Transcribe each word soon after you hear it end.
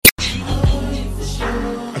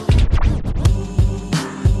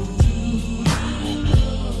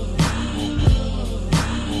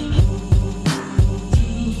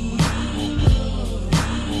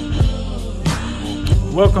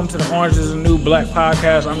Welcome to the Orange is the New Black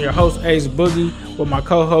podcast. I'm your host, Ace Boogie, with my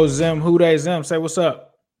co-host, Zim Hude. Zim, say what's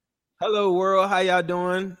up. Hello, world. How y'all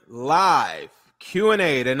doing? Live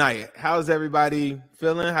Q&A tonight. How's everybody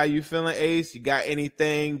feeling? How you feeling, Ace? You got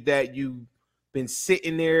anything that you've been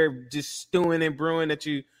sitting there just stewing and brewing that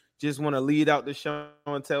you just want to lead out the show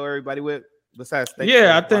and tell everybody with? Besides,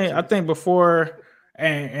 I think before...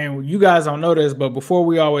 And you guys don't know this, but before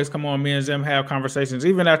we always come on, me and Zim have conversations.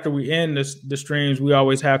 Even after we end the streams, we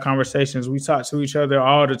always have conversations. We talk to each other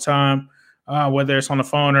all the time, whether it's on the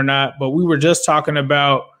phone or not. But we were just talking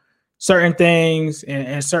about certain things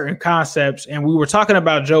and certain concepts. And we were talking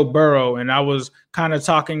about Joe Burrow. And I was kind of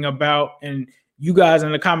talking about, and you guys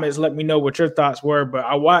in the comments let me know what your thoughts were. But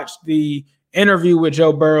I watched the interview with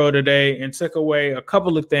Joe Burrow today and took away a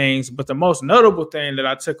couple of things, but the most notable thing that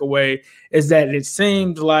I took away is that it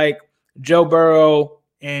seemed like Joe Burrow,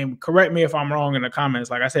 and correct me if I'm wrong in the comments,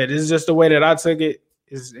 like I said, this is just the way that I took it.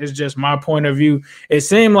 It's just my point of view. It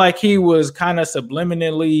seemed like he was kind of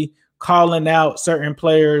subliminally calling out certain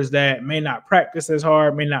players that may not practice as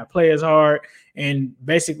hard, may not play as hard, and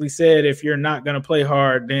basically said, if you're not going to play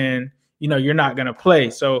hard, then you're not going to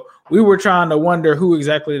play. So we were trying to wonder who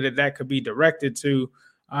exactly that could be directed to.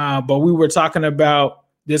 But we were talking about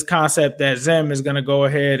this concept that Zim is going to go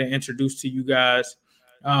ahead and introduce to you guys.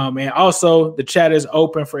 And also the chat is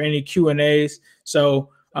open for any Q&As. So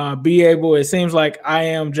it seems like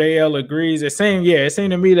JL agrees. It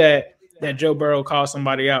seemed to me that Joe Burrow called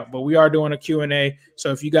somebody out, but we are doing a Q&A.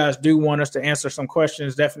 So if you guys do want us to answer some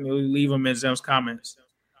questions, definitely leave them in Zim's comments.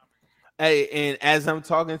 Hey, and as I'm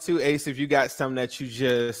talking to Ace, if you got something that you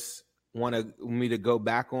just want me to go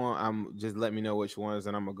back on, just let me know which ones,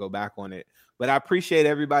 and I'm gonna go back on it. But I appreciate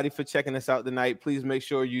everybody for checking us out tonight. Please make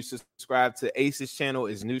sure you subscribe to Ace's channel.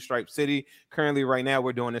 It's New Stripe City. Currently, right now,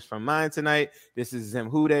 we're doing this from mine tonight. This is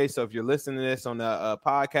Zim Hude. So if you're listening to this on the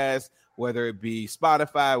podcast, whether it be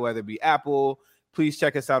Spotify, whether it be Apple, please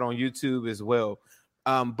check us out on YouTube as well.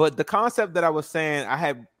 But the concept that I was saying,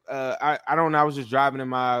 I don't know. I was just driving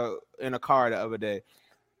in a car the other day,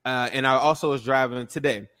 and I also was driving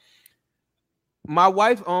today. My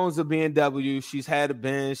wife owns a BMW. She's had a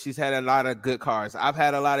Benz. She's had a lot of good cars. I've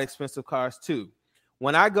had a lot of expensive cars too.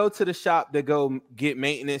 When I go to the shop to go get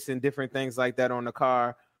maintenance and different things like that on the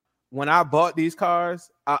car, when I bought these cars,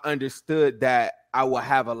 I understood that I will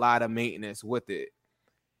have a lot of maintenance with it,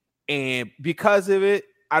 and because of it,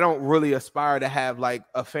 I don't really aspire to have like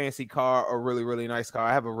a fancy car or really, really nice car.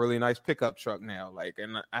 I have a really nice pickup truck now.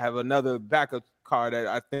 And I have another backup car that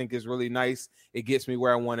I think is really nice. It gets me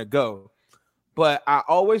where I want to go. But I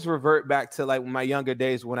always revert back to like my younger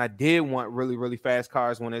days when I did want really, really fast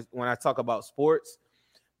cars when I talk about sports.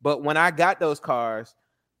 But when I got those cars,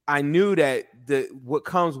 I knew that what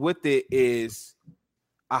comes with it is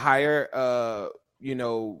a higher,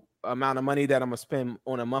 amount of money that I'm gonna spend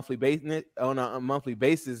on a monthly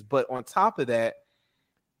basis. But on top of that,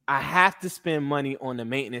 I have to spend money on the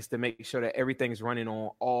maintenance to make sure that everything's running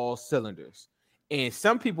on all cylinders. And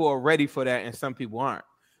some people are ready for that and some people aren't.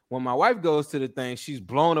 When my wife goes to the thing, she's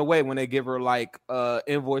blown away when they give her like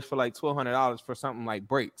invoice for like $1,200 for something like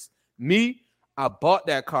brakes. Me, I bought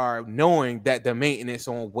that car knowing that the maintenance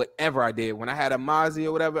on whatever I did, when I had a Mazda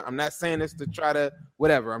or whatever, I'm not saying this to try to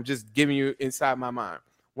whatever. I'm just giving you inside my mind.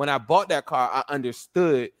 When I bought that car, I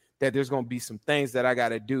understood that there's going to be some things that I got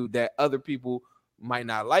to do that other people might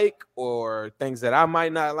not like or things that I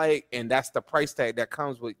might not like. And that's the price tag that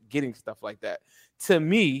comes with getting stuff like that. To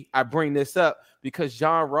me, I bring this up because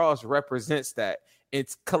John Ross represents that.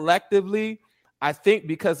 It's collectively, I think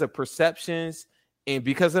because of perceptions and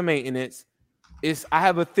because of maintenance, I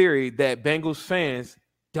have a theory that Bengals fans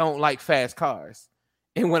don't like fast cars.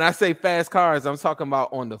 And when I say fast cars, I'm talking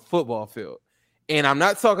about on the football field. And I'm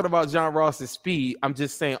not talking about John Ross's speed. I'm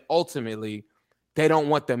just saying ultimately they don't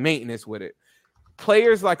want the maintenance with it.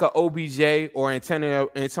 Players like a OBJ or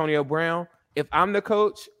Antonio Brown, if I'm the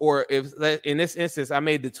coach, or if in this instance I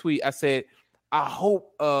made the tweet, I said, I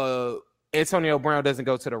hope Antonio Brown doesn't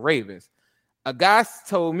go to the Ravens. A guy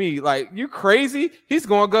told me, like, you crazy? He's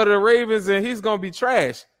going to go to the Ravens and he's going to be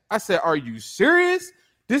trash. I said, are you serious?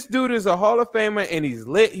 This dude is a Hall of Famer and he's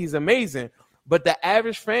lit. He's amazing. But the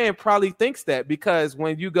average fan probably thinks that because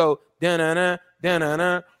when you go da-na-na,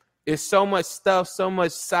 da-na-na, it's so much stuff, so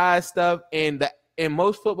much side stuff, and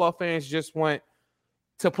most football fans just want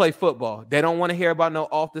to play football. They don't want to hear about no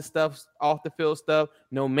off the field stuff,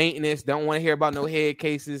 no maintenance, don't want to hear about no head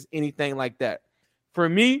cases, anything like that. For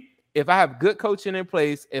me, if I have good coaching in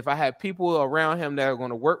place, if I have people around him that are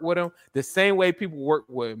going to work with him the same way people work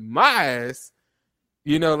with my ass,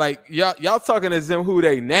 like y'all talking to Zim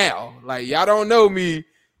Hude now. Like, y'all don't know me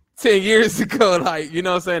 10 years ago, like, you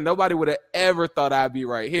know what I'm saying? Nobody would have ever thought I'd be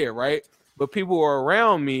right here, right? But people were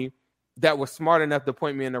around me that were smart enough to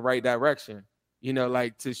point me in the right direction, you know,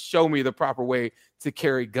 like to show me the proper way to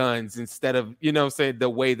carry guns instead of, you know what I'm saying, the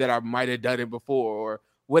way that I might have done it before or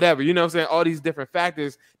whatever, you know what I'm saying? All these different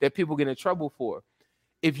factors that people get in trouble for.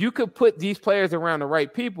 If you could put these players around the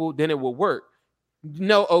right people, then it will work.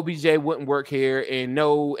 No, OBJ wouldn't work here, and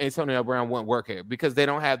no, Antonio Brown wouldn't work here because they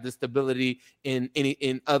don't have the stability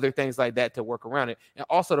in other things like that to work around it. And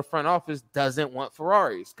also, the front office doesn't want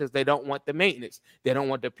Ferraris because they don't want the maintenance, they don't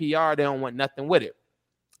want the PR, they don't want nothing with it.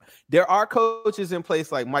 There are coaches in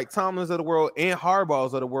place like Mike Tomlins of the world and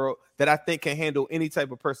Harbaugh's of the world that I think can handle any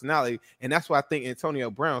type of personality. And that's why I think Antonio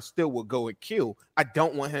Brown still will go and kill. I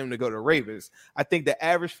don't want him to go to Ravens. I think the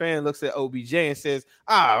average fan looks at OBJ and says,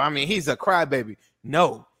 he's a crybaby.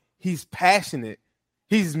 No, he's passionate.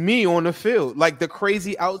 He's me on the field. Like the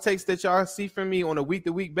crazy outtakes that y'all see from me on a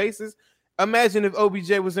week-to-week basis. Imagine if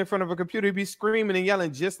OBJ was in front of a computer, he'd be screaming and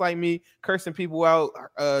yelling just like me, cursing people out,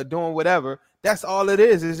 doing whatever. That's all it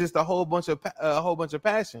is. It's just a whole bunch of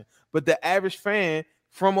passion. But the average fan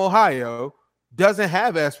from Ohio doesn't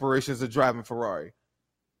have aspirations of driving Ferrari.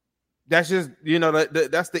 That's just, you know,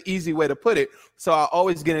 that's the easy way to put it. So I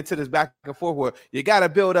always get into this back and forth where you got to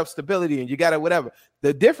build up stability and you got to whatever.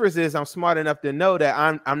 The difference is I'm smart enough to know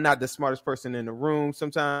that I'm not the smartest person in the room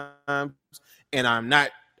sometimes, and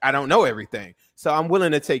I don't know everything. So I'm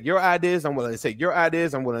willing to take your ideas. I'm willing to take your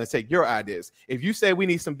ideas. I'm willing to take your ideas. If you say we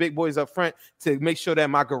need some big boys up front to make sure that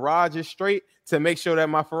my garage is straight, to make sure that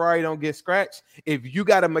my Ferrari don't get scratched, if you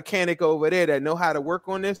got a mechanic over there that know how to work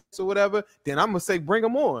on this or whatever, then I'm going to say bring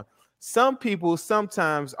them on. Some people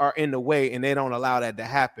sometimes are in the way and they don't allow that to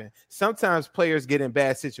happen. Sometimes players get in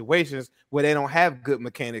bad situations where they don't have good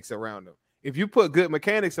mechanics around them. If you put good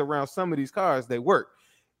mechanics around some of these cars, they work.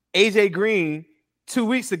 AJ Green 2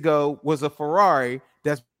 weeks ago was a Ferrari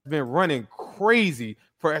that's been running crazy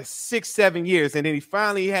for 6-7 years. And then he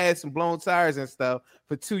finally had some blown tires and stuff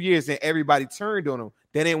for 2 years and everybody turned on him.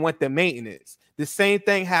 They didn't want the maintenance. The same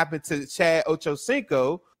thing happened to Chad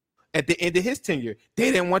Ochocinco at the end of his tenure.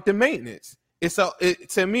 They didn't want the maintenance.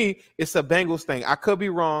 To me, it's a Bengals thing. I could be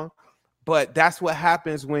wrong, but that's what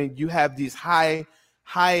happens when you have these high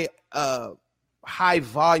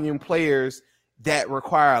volume players that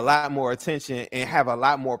require a lot more attention and have a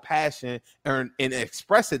lot more passion and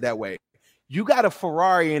express it that way. You got a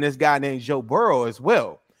Ferrari and this guy named Joe Burrow as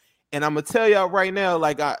well. And I'm going to tell y'all right now,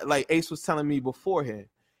 like Ace was telling me beforehand,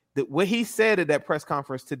 that what he said at that press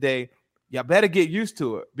conference today, y'all better get used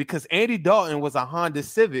to it, because Andy Dalton was a Honda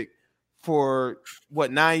Civic for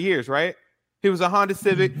 9 years, right? He was a Honda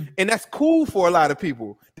Civic, and that's cool for a lot of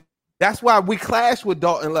people. That's why we clash with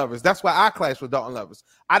Dalton lovers. That's why I clash with Dalton lovers.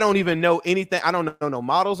 I don't even know anything. I don't know no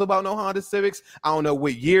models about no Honda Civics. I don't know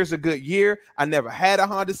what year's a good year. I never had a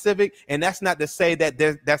Honda Civic, and that's not to say that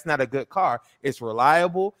that's not a good car. It's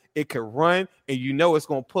reliable. It can run, and you know it's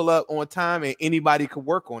going to pull up on time, and anybody could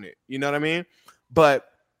work on it. You know what I mean? But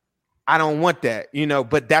I don't want that, you know.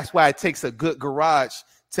 But that's why it takes a good garage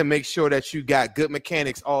to make sure that you got good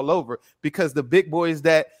mechanics all over, because the big boys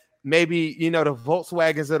that maybe, you know, the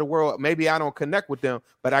Volkswagens of the world, maybe I don't connect with them,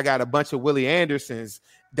 but I got a bunch of Willie Andersons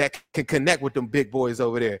that can connect with them big boys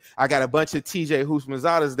over there. I got a bunch of TJ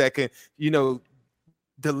Husmanzadas that can, you know,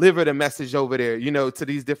 deliver the message over there, you know, to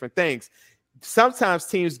these different things. Sometimes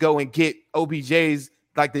teams go and get OBJs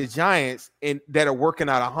like the Giants and that are working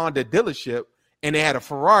at a Honda dealership, and they had a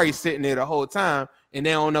Ferrari sitting there the whole time, and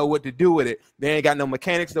they don't know what to do with it. They ain't got no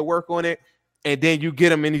mechanics to work on it. And then you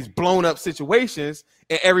get him in these blown up situations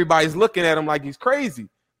and everybody's looking at him like he's crazy,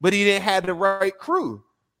 but he didn't have the right crew.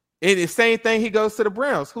 And the same thing, he goes to the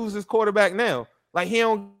Browns. Who's his quarterback now? Like, he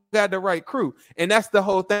don't got the right crew. And that's the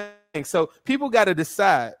whole thing. So people got to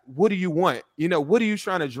decide, what do you want? You know, what are you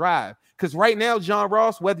trying to drive? Because right now, John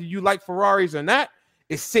Ross, whether you like Ferraris or not,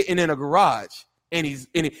 is sitting in a garage. And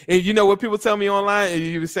and you know what people tell me online, and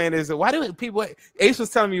you were saying is, why do people, Ace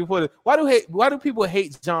was telling me before, why do people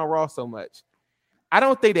hate John Ross so much? I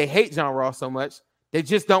don't think they hate John Ross so much. They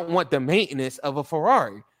just don't want the maintenance of a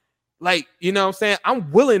Ferrari. Like, you know what I'm saying? I'm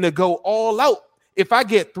willing to go all out. If I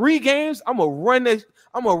get 3 games, I'm gonna run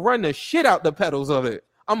the shit out the pedals of it.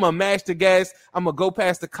 I'm gonna mash the gas. I'm gonna go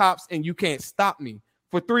past the cops, and you can't stop me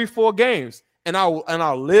for 3-4 games. And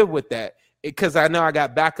I'll live with that, because I know I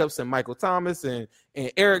got backups in Michael Thomas and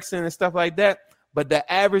Erickson and stuff like that. But the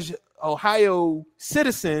average Ohio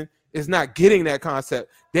citizen is not getting that concept.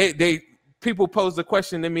 People pose the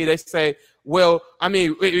question to me. They say, well, I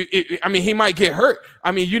mean, he might get hurt.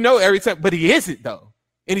 I mean, you know, every time, but he isn't though.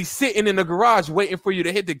 And he's sitting in the garage waiting for you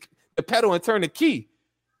to hit the pedal and turn the key.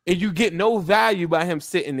 And you get no value by him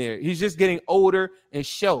sitting there. He's just getting older and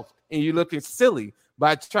shelved, and you're looking silly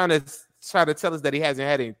by trying to tell us that he hasn't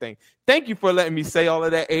had anything. Thank you for letting me say all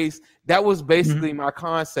of that, Ace. That was basically my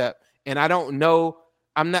concept. And I don't know.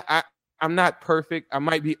 I'm not perfect. I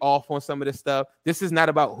might be off on some of this stuff. This is not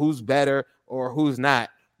about who's better or who's not.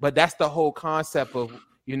 But that's the whole concept of,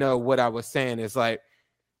 what I was saying is like,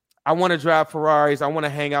 I want to drive Ferraris. I want to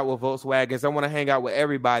hang out with Volkswagens. I want to hang out with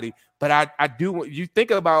everybody. But I do. You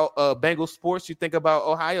think about Bengal sports. You think about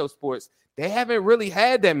Ohio sports. They haven't really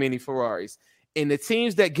had that many Ferraris. And the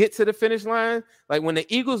teams that get to the finish line, like when the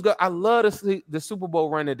Eagles go, I love the Super Bowl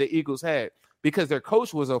run that the Eagles had because their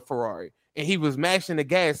coach was a Ferrari. And he was mashing the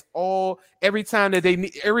gas every time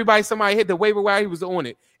that somebody hit the waiver wire, he was on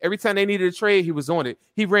it. Every time they needed a trade, he was on it.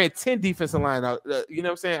 He ran 10 defensive line out. You know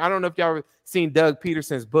what I'm saying? I don't know if y'all seen Doug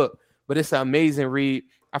Peterson's book, but it's an amazing read.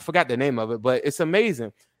 I forgot the name of it, but it's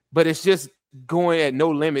amazing. But it's just going at no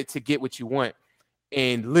limit to get what you want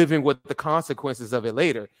and living with the consequences of it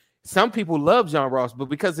later. Some people love John Ross, but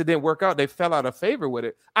because it didn't work out, they fell out of favor with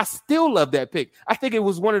it. I still love that pick. I think it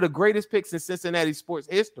was one of the greatest picks in Cincinnati sports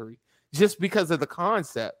history. Just because of the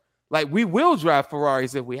concept. Like, we will drive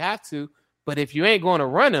Ferraris if we have to, but if you ain't going to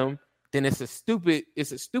run them, then it's a stupid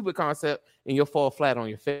concept and you'll fall flat on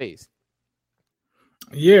your face.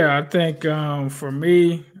 Yeah, I think for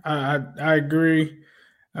me, I agree.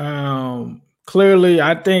 Clearly,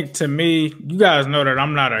 I think to me, you guys know that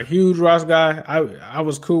I'm not a huge Ross guy. I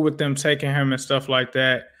was cool with them taking him and stuff like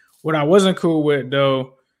that. What I wasn't cool with,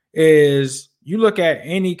 though, is you look at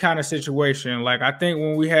any kind of situation. Like, I think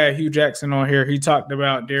when we had Hugh Jackson on here, he talked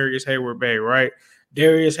about Darius Hayward-Bay, right?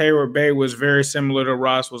 Darius Hayward-Bay was very similar to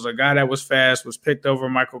Ross, was a guy that was fast, was picked over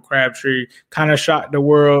Michael Crabtree, kind of shocked the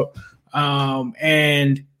world.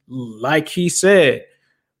 And like he said,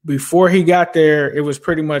 before he got there, it was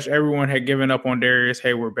pretty much everyone had given up on Darius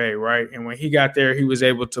Hayward-Bay, right? And when he got there, he was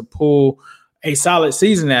able to pull a solid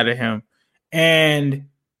season out of him. And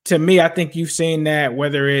to me, I think you've seen that,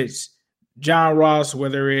 whether it's John Ross,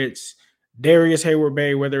 whether it's Darius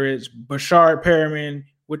Hayward-Bay, whether it's Bashard Perriman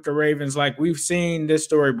with the Ravens, like we've seen this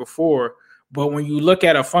story before. But when you look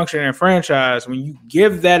at a functioning franchise, when you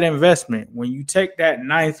give that investment, when you take that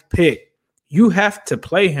 9th pick, you have to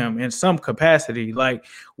play him in some capacity. Like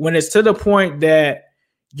when it's to the point that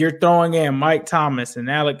you're throwing in Mike Thomas and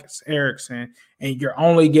Alex Erickson and you're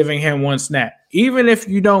only giving him one snap, even if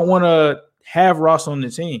you don't want to have Ross on the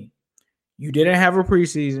team, you didn't have a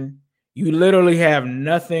preseason. You literally have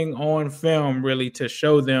nothing on film really to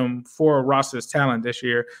show them for Ross's talent this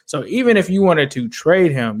year. So even if you wanted to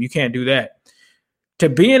trade him, you can't do that. To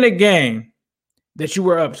be in a game that you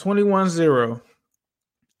were up 21-0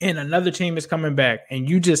 and another team is coming back and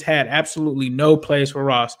you just had absolutely no plays for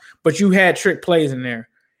Ross, but you had trick plays in there.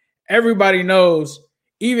 Everybody knows,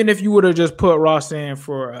 even if you would have just put Ross in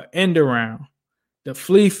for an end around, the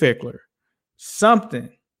flea fickler, something,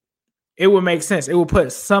 it would make sense. It would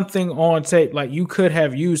put something on tape. Like you could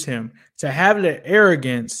have used him. To have the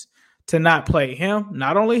arrogance to not play him,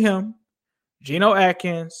 not only him, Geno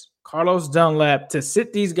Atkins, Carlos Dunlap, to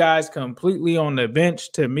sit these guys completely on the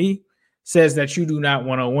bench, to me, says that you do not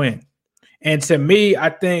want to win. And to me, I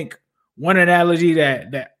think one analogy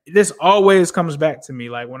that this always comes back to me,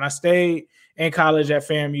 like when I stayed in college at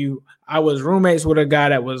FAMU, I was roommates with a guy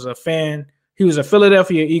that was a fan. He was a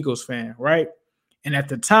Philadelphia Eagles fan, right? And at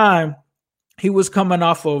the time, he was coming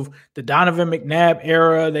off of the Donovan McNabb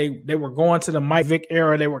era. They were going to the Mike Vick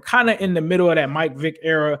era. They were kind of in the middle of that Mike Vick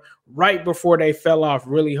era right before they fell off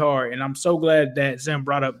really hard. And I'm so glad that Zim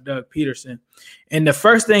brought up Doug Peterson. And the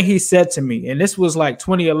first thing he said to me, and this was like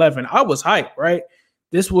 2011, I was hyped, right?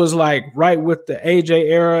 This was like right with the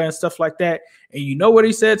AJ era and stuff like that. And you know what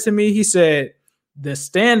he said to me? He said, the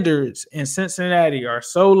standards in Cincinnati are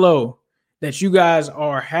so low that you guys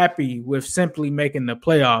are happy with simply making the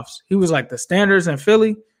playoffs. He was like, the standards in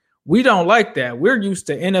Philly, we don't like that. We're used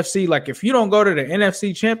to NFC. Like, if you don't go to the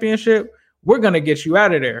NFC championship, we're going to get you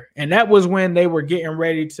out of there. And that was when they were getting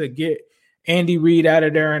ready to get Andy Reid out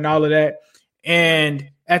of there and all of that. And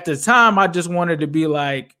at the time, I just wanted to be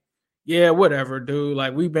like, yeah, whatever, dude.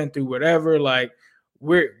 Like, we've been through whatever. Like,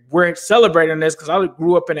 we're celebrating this because I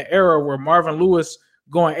grew up in an era where Marvin Lewis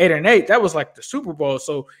going 8-8, that was like the Super Bowl.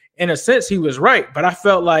 So in a sense, he was right. But I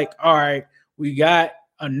felt like, all right, we got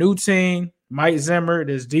a new team, Mike Zimmer,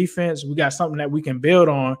 this defense. We got something that we can build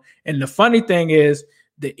on. And the funny thing is,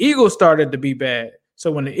 the Eagles started to be bad.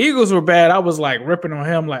 So when the Eagles were bad, I was like ripping on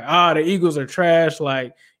him, like, the Eagles are trash.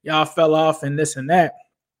 Like, y'all fell off and this and that.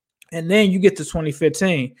 And then you get to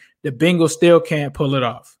 2015, the Bengals still can't pull it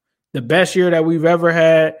off. The best year that we've ever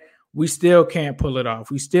had, we still can't pull it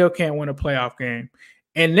off. We still can't win a playoff game.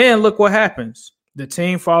 And then look what happens. The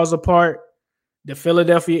team falls apart. The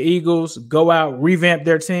Philadelphia Eagles go out, revamp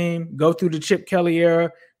their team, go through the Chip Kelly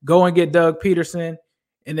era, go and get Doug Peterson.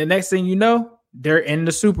 And the next thing you know, they're in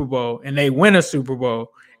the Super Bowl and they win a Super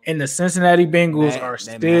Bowl. And the Cincinnati Bengals are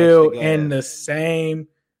still in the same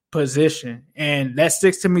position. And that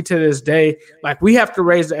sticks to me to this day. Like, we have to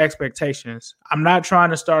raise the expectations. I'm not trying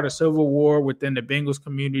to start a civil war within the Bengals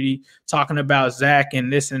community talking about Zach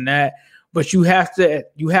and this and that. But you have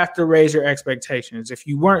to raise your expectations. If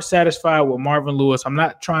you weren't satisfied with Marvin Lewis, I'm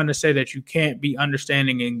not trying to say that you can't be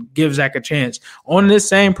understanding and give Zach a chance. On this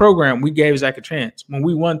same program, we gave Zach a chance. When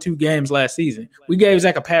we won 2 games last season, we gave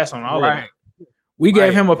Zach a pass on all of that. We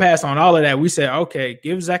gave him a pass on all of that. We said, okay,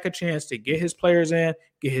 give Zach a chance to get his players in,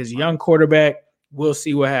 get his young quarterback. We'll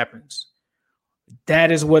see what happens.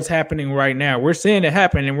 That is what's happening right now. We're seeing it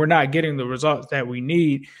happen, and we're not getting the results that we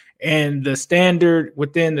need. And the standard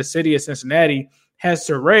within the city of Cincinnati has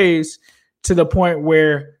to raise to the point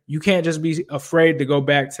where you can't just be afraid to go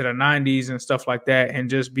back to the 90s and stuff like that and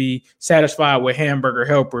just be satisfied with hamburger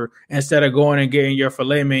helper instead of going and getting your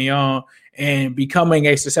filet mignon and becoming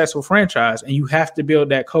a successful franchise. And you have to build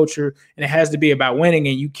that culture, and it has to be about winning.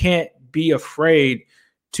 And you can't be afraid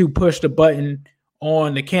to push the button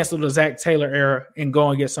on the cancel the Zach Taylor era and go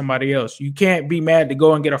and get somebody else. You can't be mad to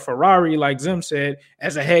go and get a Ferrari, like Zim said,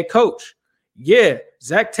 as a head coach. Yeah,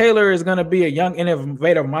 Zach Taylor is going to be a young,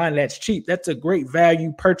 innovative mind that's cheap. That's a great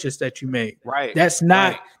value purchase that you made. Right. That's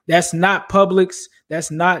not Publix.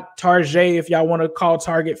 That's not Target, if y'all want to call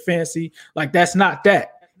Target fancy. Like, that's not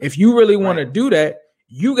that. If you really want to do that,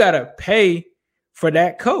 you got to pay for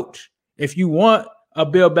that coach. If you want a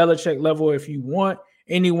Bill Belichick level, if you want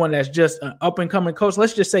anyone that's just an up-and-coming coach,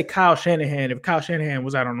 let's just say Kyle Shanahan. If Kyle Shanahan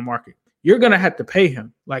was out on the market, you're going to have to pay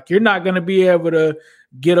him. Like, you're not going to be able to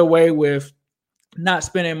get away with not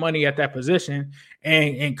spending money at that position.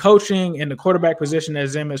 And coaching in the quarterback position,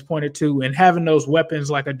 as Zim has pointed to, and having those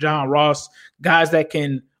weapons like a John Ross, guys that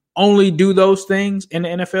can only do those things in the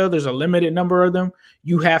NFL, there's a limited number of them,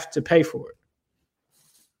 you have to pay for it.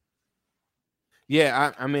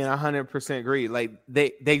 Yeah, I mean, 100% agree. Like,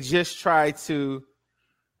 they just try to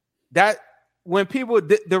 – that when people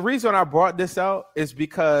 – the reason I brought this out is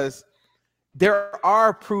because there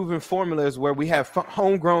are proven formulas where we have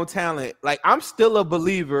homegrown talent. Like, I'm still a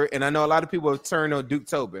believer, and I know a lot of people have turned on Duke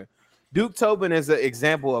Tobin. Duke Tobin is an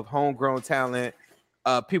example of homegrown talent,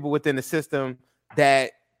 people within the system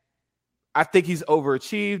that I think he's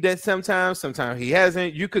overachieved at sometimes he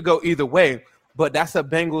hasn't. You could go either way, but that's a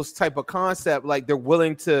Bengals type of concept. Like, they're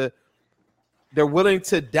willing to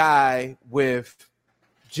die with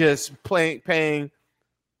just paying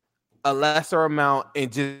a lesser amount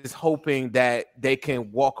and just hoping that they can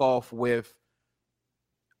walk off with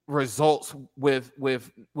results with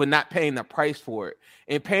not paying the price for it.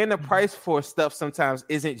 And paying the price for stuff sometimes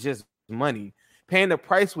isn't just money. Paying the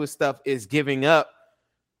price with stuff is giving up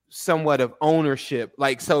somewhat of ownership.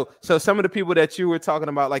 Like, so some of the people that you were talking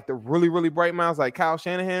about, like the really, really bright minds, like Kyle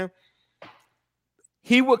Shanahan,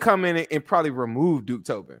 he would come in and probably remove Duke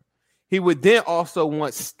Tobin. He would then also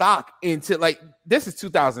want stock into, like, this is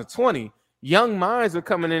 2020. Young minds are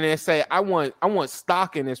coming in and say, I want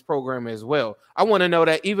stock in this program as well. I want to know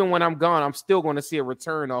that even when I'm gone, I'm still going to see a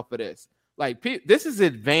return off of this. Like, this is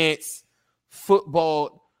advanced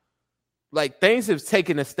football. Like, things have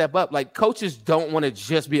taken a step up. Like, coaches don't want to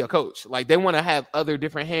just be a coach. Like, they want to have other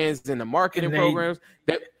different hands in the marketing programs.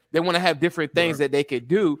 They want to have different things that they could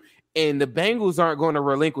do. And the Bengals aren't going to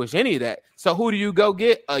relinquish any of that. So who do you go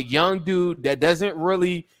get? A young dude that doesn't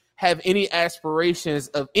really have any aspirations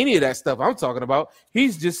of any of that stuff I'm talking about.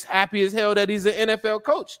 He's just happy as hell that he's an NFL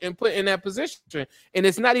coach and put in that position. And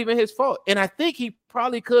it's not even his fault. And I think he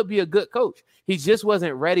probably could be a good coach. He just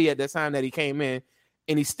wasn't ready at the time that he came in.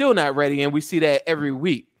 And he's still not ready. And we see that every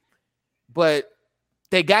week. But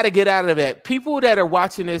they got to get out of that. People that are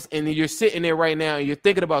watching this and you're sitting there right now and you're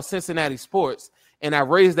thinking about Cincinnati sports, and I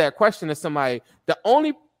raised that question to somebody, the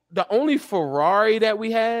only Ferrari that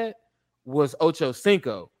we had was Ocho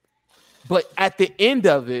Cinco. But at the end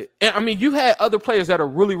of it, and I mean, you had other players that are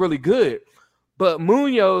really, really good, but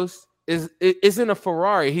Munoz isn't a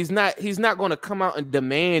Ferrari. He's not going to come out and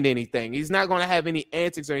demand anything. He's not going to have any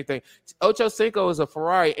antics or anything. Ocho Cinco is a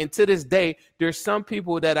Ferrari, and to this day, there's some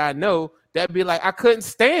people that I know that be like, I couldn't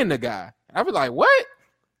stand the guy. I'd be like, what?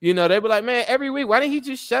 You know, they'd be like, man, every week, why didn't he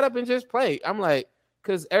just shut up and just play? I'm like,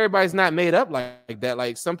 because everybody's not made up like that.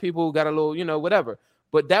 Like, some people got a little, you know, whatever.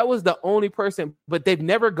 But that was the only person. But they've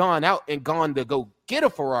never gone out and gone to go get a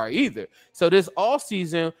Ferrari either. So this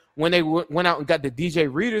offseason, when they went out and got the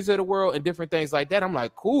DJ Readers of the world and different things like that, I'm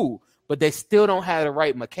like, cool. But they still don't have the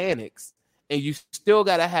right mechanics. and you still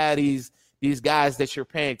got to have these guys that you're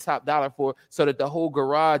paying top dollar for so that the whole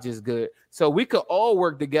garage is good. So we could all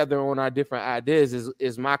work together on our different ideas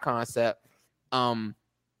is my concept.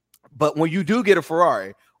 But when you do get a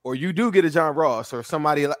Ferrari or you do get a John Ross or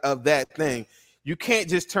somebody of that thing, you can't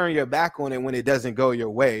just turn your back on it when it doesn't go your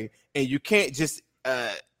way. And you can't just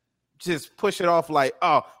push it off like,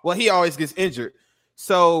 oh, well, he always gets injured.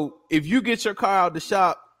 So if you get your car out the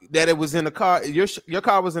shop that it was in the car, your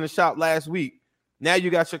car was in the shop last week. Now you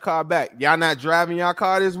got your car back. Y'all not driving your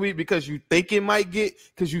car this week because you think it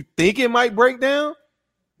might break down?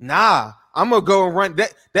 Nah, I'm going to go and run.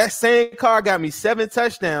 That same car got me 7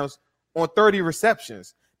 touchdowns on 30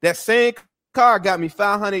 receptions. That same car got me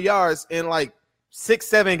 500 yards in like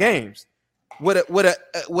 6-7 games with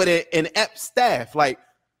an app staff. Like,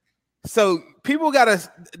 so people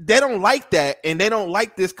they don't like that, and they don't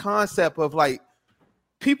like this concept of like,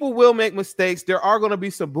 people will make mistakes. There are going to be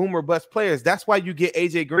some boomer bust players. That's why you get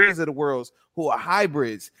AJ Greens of the world who are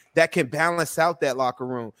hybrids that can balance out that locker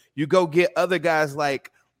room. You go get other guys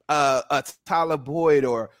like a Tyler Boyd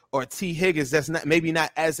or T. Higgins that's maybe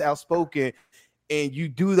not as outspoken, and you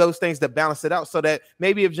do those things to balance it out so that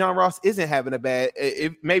maybe if John Ross isn't having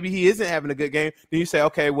maybe he isn't having a good game, then you say,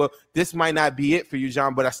 okay, well, this might not be it for you,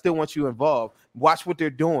 John, but I still want you involved. Watch what they're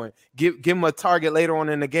doing. Give him a target later on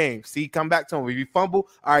in the game. See, come back to him. If you fumble,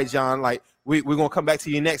 all right, John, like we're going to come back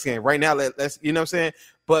to you next game. Right now, let's, you know what I'm saying?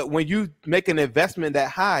 But when you make an investment that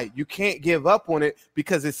high, you can't give up on it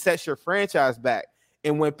because it sets your franchise back.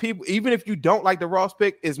 And when people, even if you don't like the Ross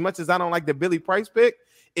pick as much as I don't like the Billy Price pick,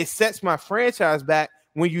 it sets my franchise back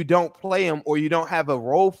when you don't play him or you don't have a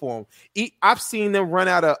role for him. I've seen them run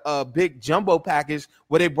out a big jumbo package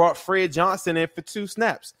where they brought Fred Johnson in for 2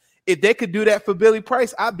 snaps. If they could do that for Billy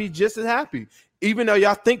Price, I'd be just as happy. Even though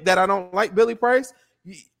y'all think that I don't like Billy Price,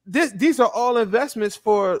 these are all investments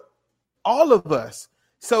for all of us.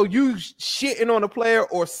 So you shitting on a player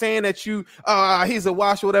or saying that he's a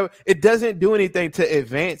wash or whatever, it doesn't do anything to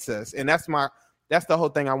advance us. And that's the whole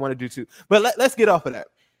thing I want to do too. But let's get off of that.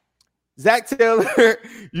 Zach Taylor,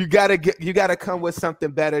 you gotta come with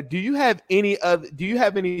something better. Do you have any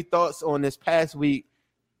thoughts on this past week?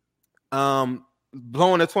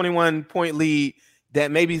 Blowing a 21-point lead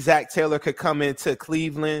that maybe Zach Taylor could come into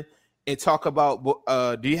Cleveland and talk about.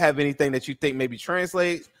 Do you have anything that you think maybe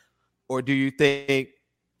translates, or do you think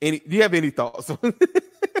do you have any thoughts?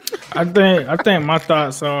 I think my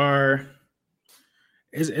thoughts are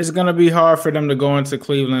it's going to be hard for them to go into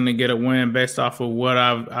Cleveland and get a win based off of what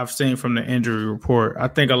I've seen from the injury report. I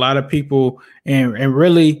think a lot of people and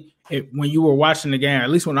really when you were watching the game, at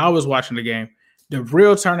least when I was watching the game, the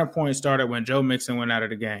real turning point started when Joe Mixon went out of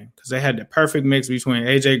the game because they had the perfect mix between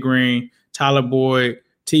AJ Green, Tyler Boyd,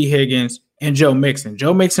 T. Higgins, and Joe Mixon.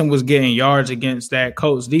 Joe Mixon was getting yards against that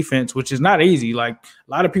Colts defense, which is not easy. Like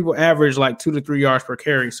a lot of people average like 2 to 3 yards per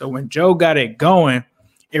carry. So when Joe got it going,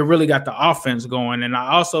 it really got the offense going. And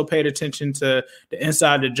I also paid attention to the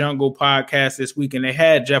Inside the Jungle podcast this week, and they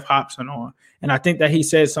had Jeff Hobson on. And I think that he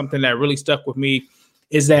said something that really stuck with me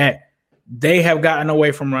is that they have gotten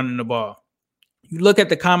away from running the ball. You look at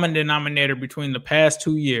the common denominator between the past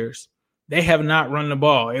 2 years, they have not run the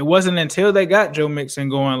ball. It wasn't until they got Joe Mixon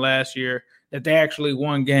going last year that they actually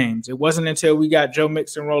won games. It wasn't until we got Joe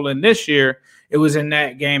Mixon rolling this year, it was in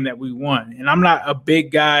that game that we won. And I'm not a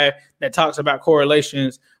big guy that talks about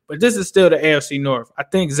correlations, but this is still the AFC North. I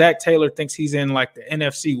think Zach Taylor thinks he's in like the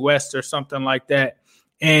NFC West or something like that.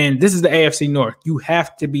 And this is the AFC North. You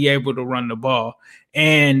have to be able to run the ball.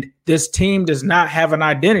 And this team does not have an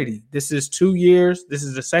identity. This is 2 years. This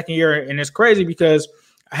is the second year. And it's crazy because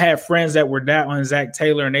I had friends that were doubting Zach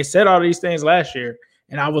Taylor, and they said all these things last year.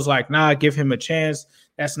 And I was like, nah, give him a chance.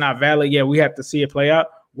 That's not valid. Yeah, we have to see it play out.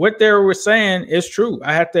 What they were saying is true.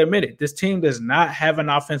 I have to admit it. This team does not have an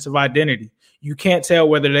offensive identity. You can't tell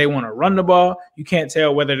whether they want to run the ball. You can't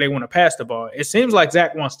tell whether they want to pass the ball. It seems like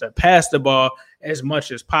Zach wants to pass the ball as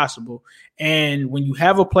much as possible. And when you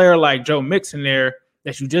have a player like Joe Mixon there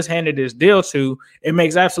that you just handed this deal to, it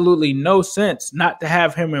makes absolutely no sense not to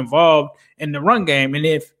have him involved in the run game. And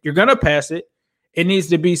if you're going to pass it, it needs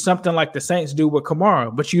to be something like the Saints do with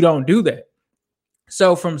Kamara, but you don't do that.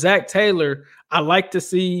 So from Zach Taylor, I like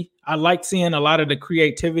seeing a lot of the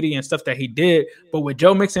creativity and stuff that he did. But with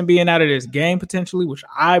Joe Mixon being out of this game potentially, which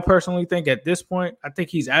I personally think at this point, I think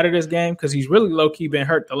he's out of this game because he's really low-key been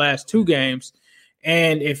hurt the last 2 games.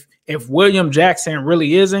 And if William Jackson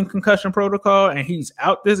really is in concussion protocol and he's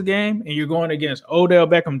out this game and you're going against Odell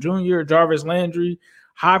Beckham Jr., Jarvis Landry,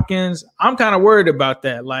 Hopkins, I'm kind of worried about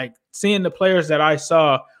that. Like seeing the players that I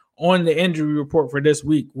saw on the injury report for this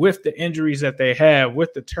week with the injuries that they have,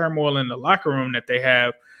 with the turmoil in the locker room that they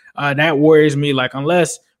have, That worries me. Like,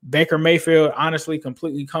 unless Baker Mayfield honestly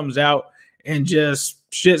completely comes out and just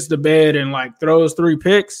shits the bed and like throws 3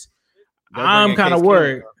 picks, I'm kind of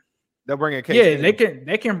worried. They'll bring in Case Keenum.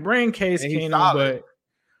 They can bring Case Keenum,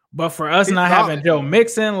 but for us not having Joe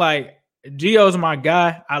Mixon, like, Gio's my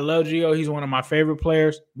guy. I love Gio. He's one of my favorite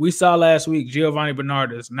players. We saw last week Giovanni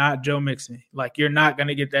Bernard is not Joe Mixon. Like, you're not going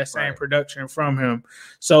to get that same production from him.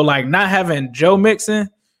 So, like, not having Joe Mixon,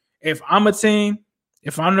 if I'm a team,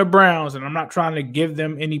 if I'm the Browns and I'm not trying to give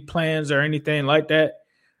them any plans or anything like that,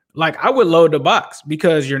 like, I would load the box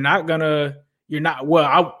because I wouldn't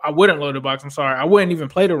load the box. I'm sorry. I wouldn't even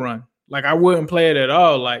play the run. Like, I wouldn't play it at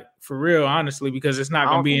all, like, for real, honestly, because it's not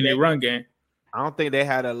going to be any run game. I don't think they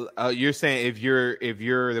had you're saying if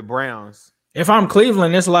you're the Browns. If I'm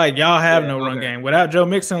Cleveland, it's like y'all have no run game. Without Joe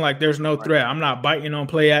Mixon, like, there's no threat. I'm not biting on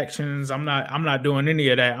play actions. I'm not doing any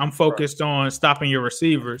of that. I'm focused on stopping your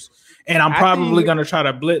receivers. And I'm probably going to try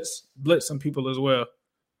to blitz some people as well.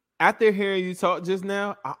 After hearing you talk just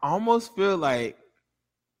now, I almost feel like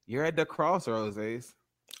you're at the crossroads, Ace.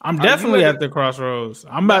 I'm definitely at the crossroads.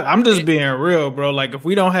 I'm just being real, bro. Like, if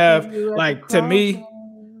we don't have, like, to me,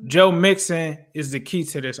 Joe Mixon is the key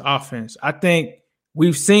to this offense. I think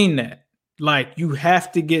we've seen that. Like, you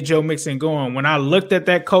have to get Joe Mixon going. When I looked at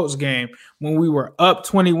that Colts game, when we were up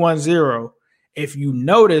 21-0, if you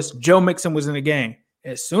notice, Joe Mixon was in the game.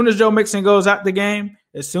 As soon as Joe Mixon goes out the game,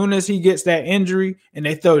 as soon as he gets that injury and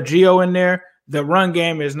they throw Gio in there, the run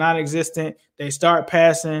game is non-existent. They start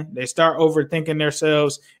passing. They start overthinking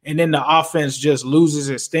themselves. And then the offense just loses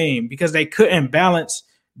its steam because they couldn't balance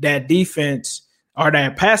that defense or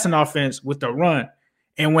that passing offense with the run.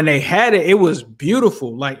 And when they had it, it was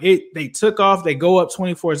beautiful. Like, they took off, they go up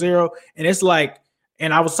 24-0. And it's like,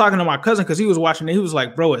 and I was talking to my cousin because he was watching it. He was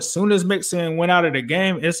like, bro, as soon as Mixon went out of the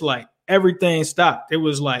game, it's like everything stopped. It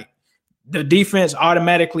was like the defense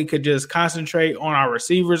automatically could just concentrate on our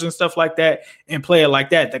receivers and stuff like that and play it like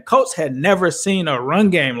that. The Colts had never seen a run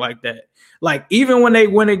game like that. Like, even when they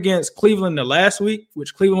went against Cleveland the last week,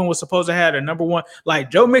 which Cleveland was supposed to have a number one, like,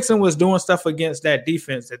 Joe Mixon was doing stuff against that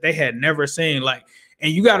defense that they had never seen. Like,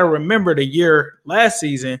 and you got to remember the year last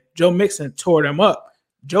season, Joe Mixon tore them up.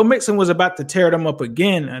 Joe Mixon was about to tear them up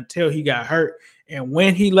again until he got hurt. And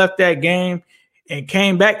when he left that game and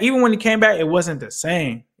came back, even when he came back, it wasn't the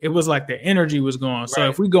same. It was like the energy was gone. Right. So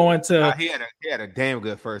if we go into he had a damn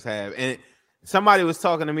good first half. And somebody was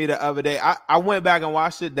talking to me the other day. I went back and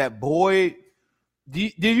watched it. That Boyd, do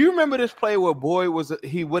you remember this play where Boyd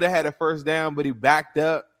he would have had a first down, but he backed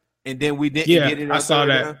up and then we didn't get it? I saw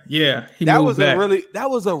that. Down? Yeah, that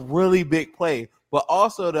was a really big play. But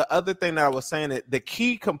also the other thing that I was saying, that the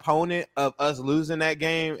key component of us losing that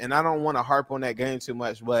game, and I don't want to harp on that game too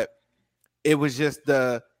much, but it was just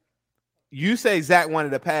you say Zach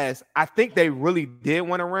wanted to pass. I think they really did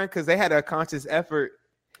want to run because they had a conscious effort.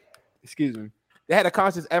 Excuse me. They had a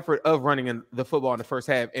conscious effort of running the football in the first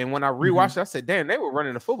half. And when I rewatched it, I said, damn, they were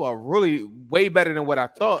running the football really way better than what I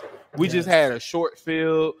thought. We just had a short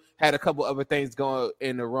field, had a couple other things going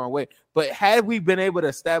in the wrong way. But had we been able to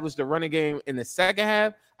establish the running game in the second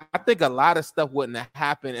half, I think a lot of stuff wouldn't have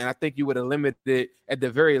happened. And I think you would have limited, at the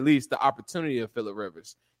very least, the opportunity of Phillip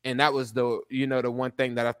Rivers. And that was the one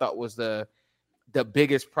thing that I thought was the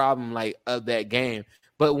biggest problem, like, of that game.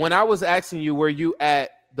 But when I was asking you, were you at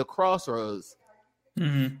the crossroads?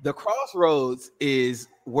 Mm-hmm. The crossroads is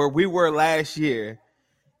where we were last year,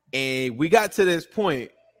 and we got to this point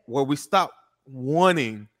where we stopped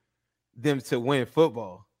wanting them to win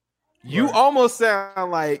football. Right. You almost sound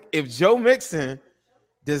like if Joe Mixon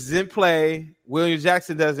doesn't play, William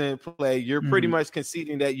Jackson doesn't play, you're pretty much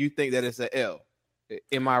conceding that you think that it's an L.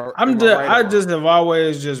 I just have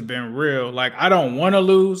always just been real. Like, I don't want to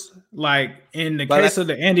lose. Like, in the case of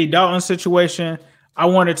the Andy Dalton situation, I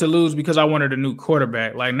wanted to lose because I wanted a new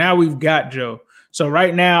quarterback. Like, now we've got Joe. So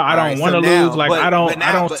right now I don't want to lose. Like, I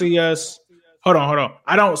don't see us. Hold on.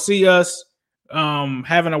 I don't see us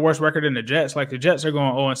having a worse record than the Jets. Like, the Jets are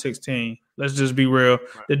going 0-16. Let's just be real.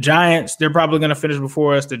 Right. The Giants, they're probably going to finish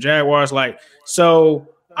before us. The Jaguars, so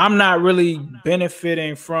I'm not really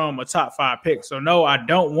benefiting from a top 5 pick. So no, I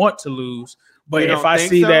don't want to lose. But if I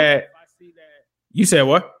see that, you said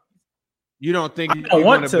what? You don't think I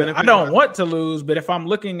don't want to lose, but if I'm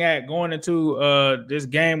looking at going into this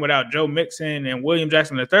game without Joe Mixon and William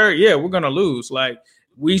Jackson III, yeah, we're gonna lose. Like,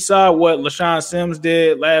 we saw what LaShawn Sims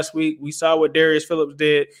did last week. We saw what Darius Phillips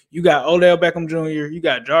did. You got Odell Beckham Jr., you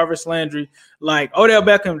got Jarvis Landry. Like, Odell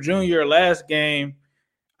Beckham Jr. last game,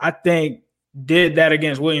 I think, did that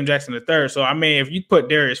against William Jackson III. So, I mean, if you put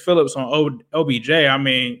Darius Phillips on OBJ, I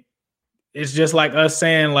mean, it's just like us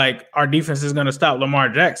saying like our defense is going to stop Lamar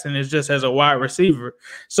Jackson. It's just as a wide receiver.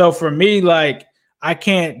 So for me, like I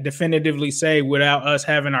can't definitively say without us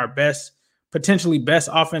having our potentially best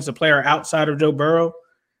offensive player outside of Joe Burrow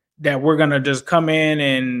that we're going to just come in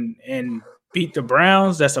and beat the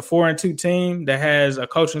Browns. That's a 4-2 team that has a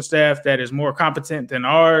coaching staff that is more competent than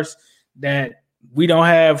ours, that we don't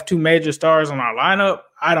have two major stars on our lineup.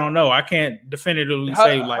 I don't know. I can't definitively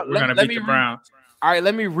say like we're going to beat the Browns. All right,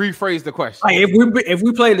 let me rephrase the question. Like, if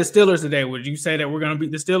we played the Steelers today, would you say that we're going to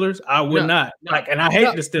beat the Steelers? I would not. Like, and I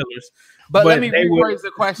hate the Steelers. But let me rephrase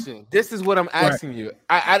the question. This is what I'm asking you.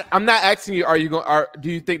 I'm not asking you.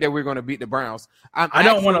 Do you think that we're going to beat the Browns? I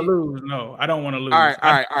don't want to lose. No, I don't want to lose. All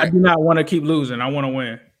right. I do not want to keep losing. I want to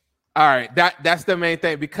win. All right, that's the main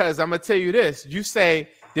thing, because I'm gonna tell you this. You say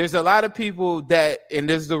there's a lot of people that, and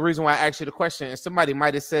this is the reason why I asked you the question, and somebody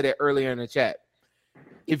might have said it earlier in the chat.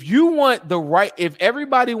 If you want if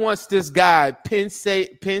everybody wants this guy,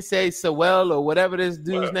 Pensay Sewell or whatever this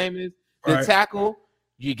dude's name is, the tackle,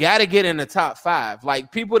 you got to get in the top 5. Like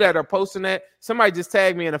people that are posting that, somebody just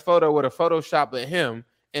tagged me in a photo with a Photoshop of him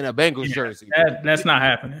in a Bengals jersey. That's not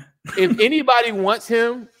happening. If anybody wants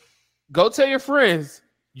him, go tell your friends,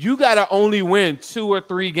 you got to only win 2 or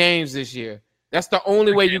 3 games this year. That's the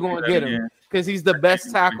only way you're going to get him, because he's the best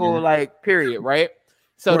tackle, like, period, right?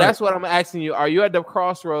 So that's what I'm asking you. Are you at the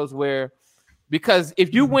crossroads where, because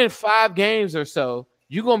if you win 5 games or so,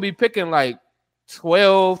 you're going to be picking like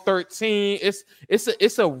 12, 13.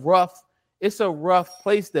 It's a rough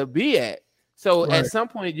place to be at. So at some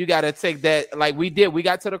point you got to take that, like we did. We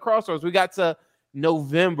got to the crossroads. We got to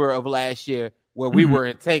November of last year where we were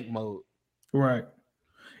in tank mode. Right.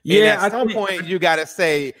 Yeah. And at some point you got to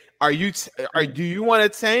say, do you want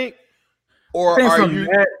to tank, or are you?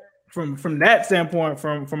 From that standpoint,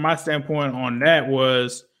 from my standpoint on that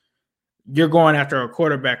was, you're going after a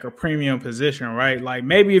quarterback, a premium position, right? Like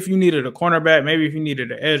maybe if you needed a cornerback, maybe if you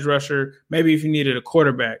needed an edge rusher, maybe if you needed a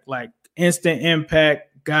quarterback, like instant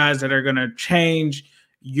impact guys that are going to change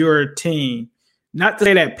your team. Not to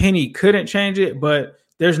say that Penny couldn't change it, but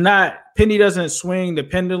Penny doesn't swing the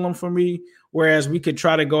pendulum for me. Whereas we could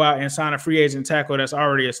try to go out and sign a free agent tackle that's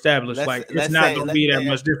already established. It's not going to be that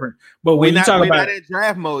much different. But when you talk about, we're not in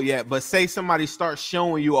draft mode yet. But say somebody starts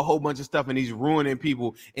showing you a whole bunch of stuff and he's ruining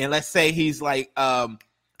people, and let's say he's like,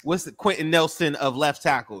 what's the Quentin Nelson of left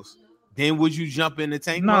tackles? Then would you jump in the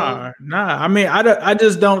tank mode? Nah. I mean, I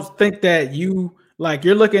just don't think that you're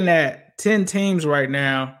looking at 10 teams right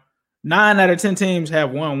now. 9 out of 10 teams have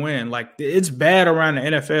 1 win. Like, it's bad around the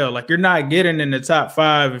NFL. Like, you're not getting in the top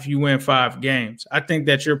 5 if you win 5 games. I think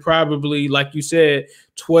that you're probably, like you said,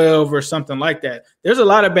 12 or something like that. There's a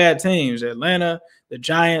lot of bad teams. Atlanta, the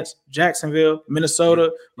Giants, Jacksonville,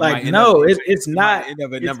 Minnesota. Like, no, it's not. End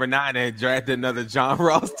up at number 9 and draft another John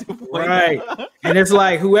Ross 2.0. Right. And it's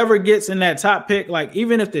like whoever gets in that top pick, like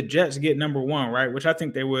even if the Jets get number 1, right, which I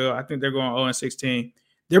think they will. I think they're going 0-16.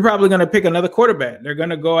 They're probably going to pick another quarterback. They're going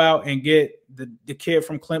to go out and get the kid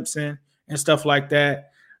from Clemson and stuff like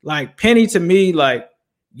that. Like Penny, to me, like,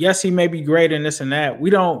 yes, he may be great in this and that. We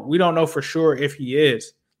don't know for sure if he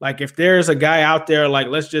is. Like if there's a guy out there, like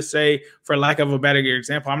let's just say, for lack of a better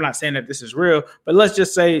example, I'm not saying that this is real, but let's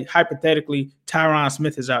just say hypothetically Tyron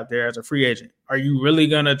Smith is out there as a free agent. Are you really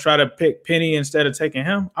going to try to pick Penny instead of taking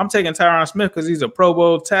him? I'm taking Tyron Smith because he's a Pro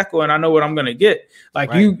Bowl tackle and I know what I'm going to get.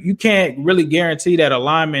 Like you can't really guarantee that a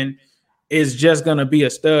lineman is just going to be a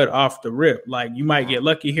stud off the rip. Like you might get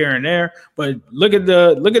lucky here and there, but look at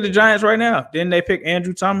the Giants right now. Didn't they pick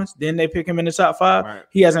Andrew Thomas? Didn't they pick him in the top 5? Right.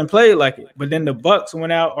 He hasn't played like it, but then the Bucks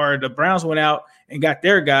went out, or the Browns went out and got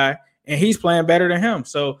their guy, and he's playing better than him.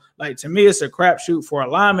 So like, to me, it's a crapshoot for a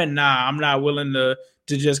lineman. Nah, I'm not willing to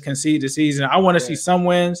just concede the season. I want to see some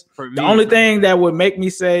wins. The only thing that would make me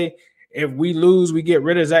say, if we lose, we get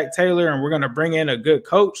rid of Zach Taylor and we're going to bring in a good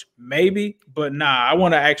coach, maybe. But nah, I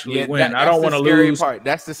want to actually win. I don't want to lose.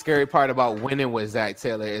 That's the scary part about winning with Zach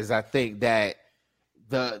Taylor, is I think that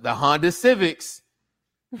the Honda Civics,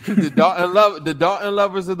 the Dalton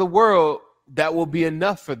lovers of the world, that will be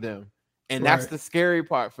enough for them. And that's the scary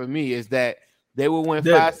part for me, is that they will win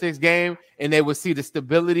 5-6 games and they will see the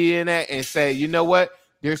stability in that and say, you know what?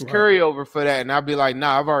 There's carryover for that. And I'll be like,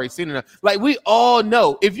 nah, I've already seen enough. Like, we all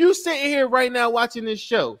know, if you sitting here right now watching this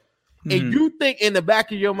show and you think in the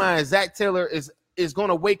back of your mind Zach Taylor is going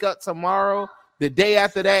to wake up tomorrow, the day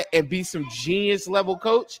after that, and be some genius level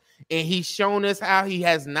coach, and he's shown us how he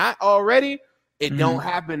has not already, it don't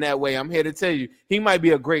happen that way. I'm here to tell you, he might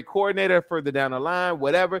be a great coordinator further down the line,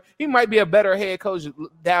 whatever. He might be a better head coach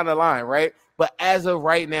down the line, right? But as of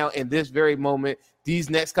right now, in this very moment, these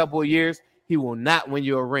next couple of years, he will not win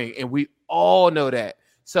you a ring, and we all know that.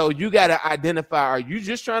 So you got to identify: are you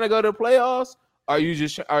just trying to go to the playoffs? Or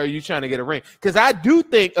are you trying to get a ring? Because I do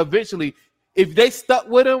think eventually, if they stuck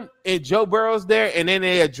with him and Joe Burrow's there, and then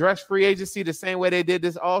they address free agency the same way they did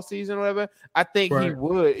this all season, or whatever, I think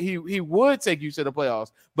he would take you to the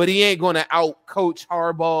playoffs. But he ain't going to out coach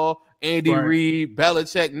Harbaugh, Andy Reid,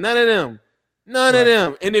 Belichick, none of them. None of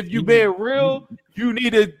them. And if you being real, you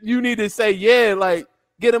need to say, yeah, like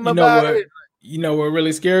get him about it. You know what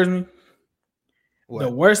really scares me? What?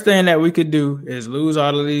 The worst thing that we could do is lose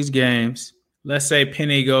all of these games. Let's say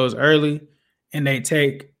Penny goes early and they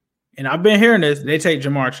take, and I've been hearing this, they take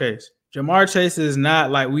Jamar Chase. Jamar Chase is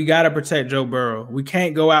not like, we got to protect Joe Burrow. We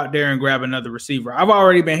can't go out there and grab another receiver. I've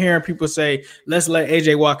already been hearing people say, let's let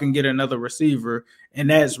AJ Watkins get another receiver. And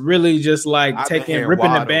that's really just like ripping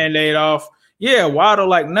Waddle. The Band-Aid off. Yeah, Waddle,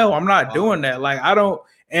 like, no, I'm not doing that. Like, I don't.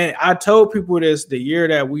 And I told people this the year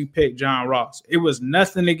that we picked John Ross. It was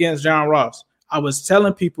nothing against John Ross. I was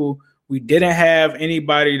telling people we didn't have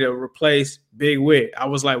anybody to replace Big Wit. I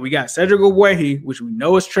was like, we got Cedric Ogbuehi, which we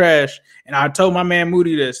know is trash. And I told my man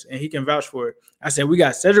Moody this, and he can vouch for it. I said, we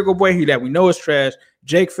got Cedric Ogbuehi that we know is trash,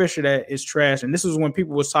 Jake Fisher that is trash. And this was when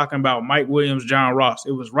people was talking about Mike Williams, John Ross.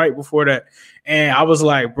 It was right before that. And I was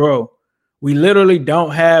like, bro, we literally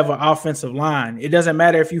don't have an offensive line. It doesn't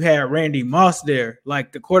matter if you had Randy Moss there.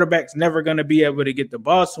 Like, the quarterback's never going to be able to get the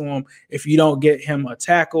ball to him if you don't get him a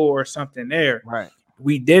tackle or something there. Right.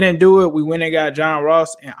 We didn't do it. We went and got John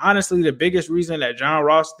Ross. And honestly, the biggest reason that John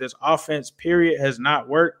Ross, this offense, period, has not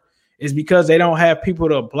worked is because they don't have people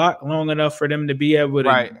to block long enough for them to be able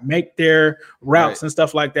to make their routes and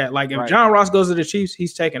stuff like that. Like, if John Ross goes to the Chiefs,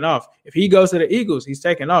 he's taking off. If he goes to the Eagles, he's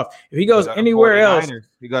taking off. If he goes anywhere else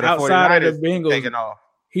outside of the Bengals, taking off.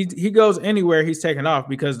 He goes anywhere, he's taking off,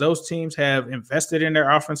 because those teams have invested in their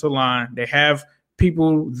offensive line. They have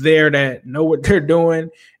people there that know what they're doing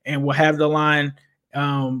and will have the line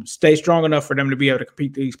stay strong enough for them to be able to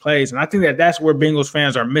compete these plays. And I think that that's where Bengals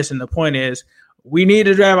fans are missing the point is we need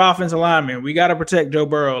to draft offensive linemen. We got to protect Joe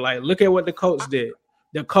Burrow. Like, look at what the Colts did.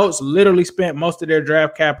 The Colts literally spent most of their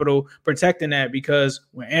draft capital protecting that, because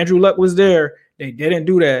when Andrew Luck was there, they didn't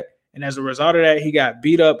do that. And as a result of that, he got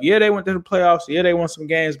beat up. Yeah, they went to the playoffs. Yeah, they won some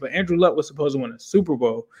games, but Andrew Luck was supposed to win a Super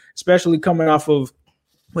Bowl, especially coming off of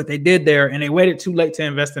what they did there, and they waited too late to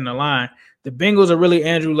invest in the line. The Bengals are really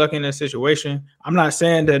Andrew Luck in this situation. I'm not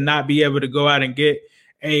saying to not be able to go out and get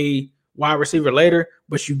a wide receiver later,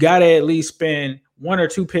 but you got to at least spend one or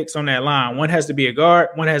two picks on that line. One has to be a guard,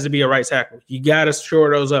 one has to be a right tackle. You got to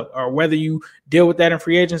shore those up, or whether you deal with that in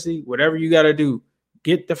free agency, whatever you got to do,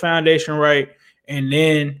 get the foundation right, and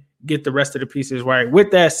then get the rest of the pieces right.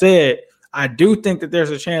 With that said, I do think that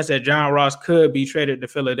there's a chance that John Ross could be traded to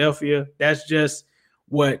Philadelphia. That's just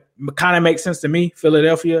what kind of makes sense to me.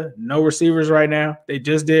 Philadelphia, no receivers right now. They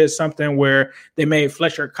just did something where they made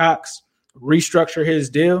Fletcher Cox restructure his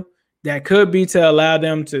deal. That could be to allow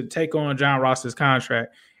them to take on John Ross's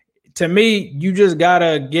contract. To me, you just got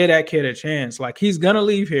to give that kid a chance. Like, he's going to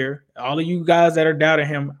leave here. All of you guys that are doubting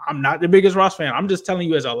him, I'm not the biggest Ross fan. I'm just telling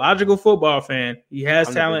you, as a logical football fan, he has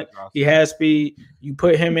talent. He has speed. You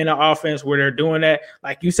put him in an offense where they're doing that.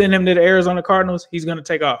 Like, you send him to the Arizona Cardinals, he's going to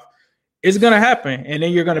take off. It's going to happen. And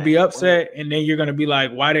then you're going to be upset. And then you're going to be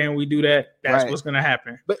like, why didn't we do that? That's what's going to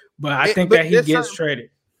happen. But I think that he gets traded.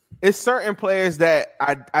 It's certain players that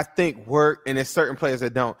I think work, and it's certain players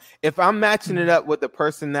that don't. If I'm matching it up with the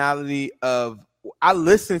personality of, I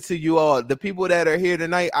listen to you all, the people that are here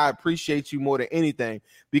tonight, I appreciate you more than anything,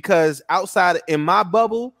 because outside in my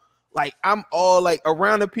bubble, like, I'm all like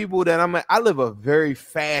around the people that I'm at, I live a very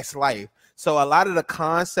fast life. So a lot of the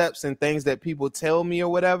concepts and things that people tell me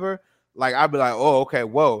or whatever, like, I'll be like, oh, okay,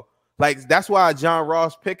 whoa. Like, that's why John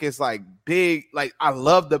Ross pick is like big. Like, I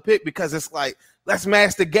love the pick because it's like, let's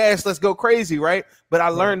mash the gas, let's go crazy, right? But I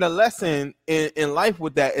learned a lesson in life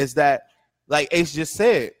with that, is that, like Ace just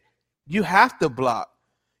said, you have to block.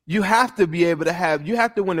 You have to be able to you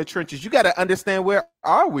have to win the trenches. You got to understand, where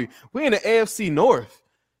are we? We're in the AFC North.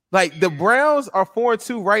 Like, the Browns are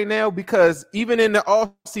 4-2 right now, because even in the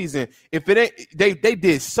offseason, if it ain't, they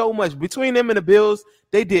did so much between them and the Bills.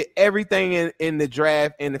 They did everything in the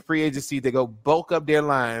draft and the free agency to go bulk up their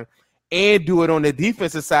line and do it on the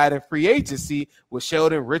defensive side in free agency with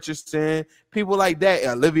Sheldon Richardson, people like that,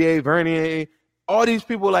 Olivier Vernier, all these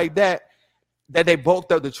people like that they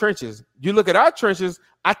bulked up the trenches. You look at our trenches,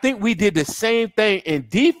 I think we did the same thing in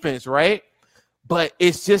defense, right? But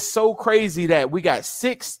it's just so crazy that we got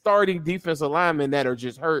 6 starting defensive linemen that are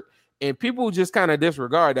just hurt, and people just kind of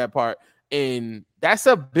disregard that part. And that's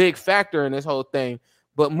a big factor in this whole thing.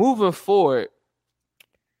 But moving forward,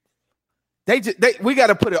 we got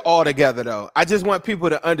to put it all together though. I just want people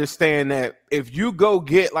to understand that if you go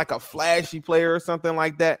get like a flashy player or something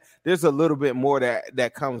like that, there's a little bit more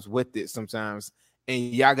that comes with it sometimes,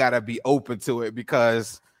 and y'all got to be open to it,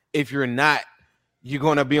 because if you're not, you're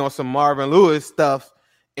gonna be on some Marvin Lewis stuff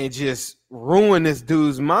and just ruin this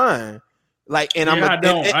dude's mind. Like, and I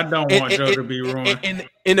don't want Joe to be ruined.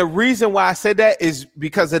 And the reason why I said that is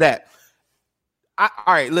because of that. All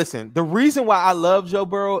right, listen. The reason why I love Joe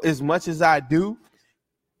Burrow as much as I do,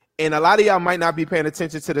 and a lot of y'all might not be paying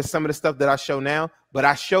attention to some of the stuff that I show now, but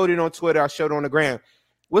I showed it on Twitter. I showed it on the gram.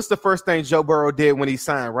 What's the first thing Joe Burrow did when he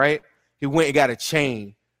signed? Right, he went and got a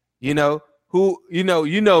chain. You know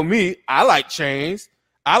me. I like chains.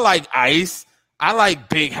 I like ice. I like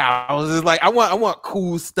big houses. Like I want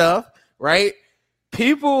cool stuff. Right.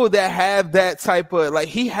 People that have that type of, like,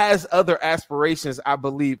 he has other aspirations, I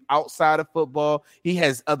believe, outside of football. He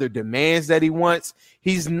has other demands that he wants.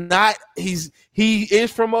 He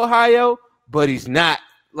is from Ohio, but he's not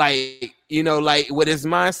like with his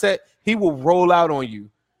mindset, he will roll out on you.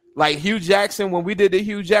 Like Hugh Jackson, when we did the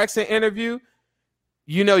Hugh Jackson interview,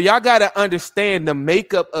 y'all got to understand the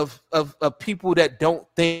makeup of people that don't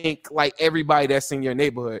think like everybody that's in your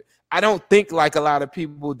neighborhood. I don't think like a lot of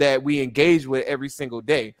people that we engage with every single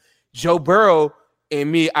day. Joe Burrow and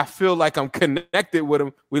me, I feel like I'm connected with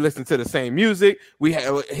him. We listen to the same music.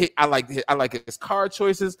 I like his car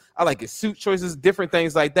choices. I like his suit choices, different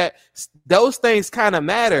things like that. Those things kind of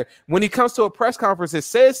matter. When he comes to a press conference and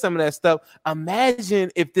says some of that stuff, imagine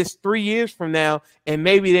if this 3 years from now and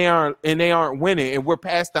maybe they aren't winning and we're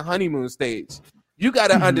past the honeymoon stage. You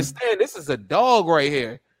got to understand, this is a dog right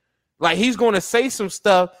here. Like, he's going to say some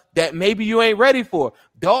stuff that maybe you ain't ready for.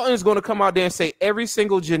 Dalton's going to come out there and say every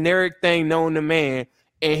single generic thing known to man,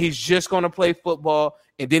 and he's just going to play football,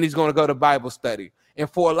 and then he's going to go to Bible study. And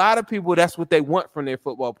for a lot of people, that's what they want from their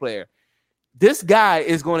football player. This guy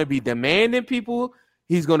is going to be demanding people.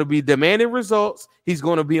 He's going to be demanding results. He's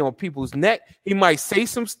going to be on people's neck. He might say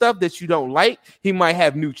some stuff that you don't like. He might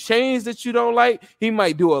have new chains that you don't like. He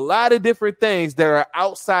might do a lot of different things that are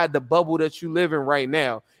outside the bubble that you live in right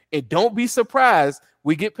now. And don't be surprised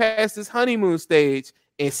we get past this honeymoon stage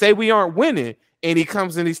and say we aren't winning, and he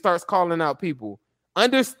comes and he starts calling out people.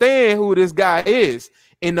 Understand who this guy is.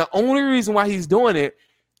 And the only reason why he's doing it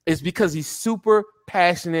is because he's super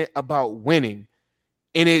passionate about winning.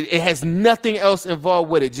 And it has nothing else involved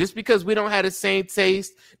with it. Just because we don't have the same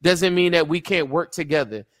taste doesn't mean that we can't work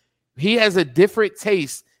together. He has a different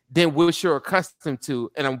taste than what you're accustomed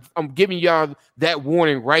to. And I'm giving y'all that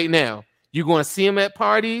warning right now. You're going to see him at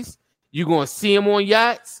parties. You're going to see him on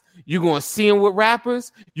yachts. You're going to see him with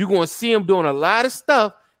rappers. You're going to see him doing a lot of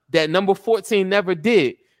stuff that number 14 never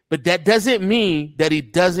did. But that doesn't mean that he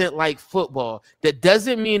doesn't like football. That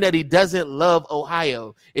doesn't mean that he doesn't love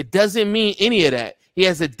Ohio. It doesn't mean any of that. He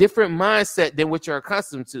has a different mindset than what you're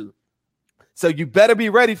accustomed to. So you better be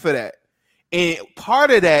ready for that. And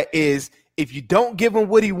part of that is if you don't give him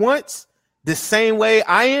what he wants, the same way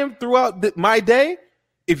I am throughout my day,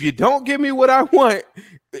 if you don't give me what I want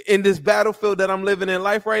in this battlefield that I'm living in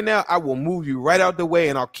life right now, I will move you right out the way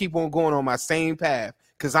and I'll keep on going on my same path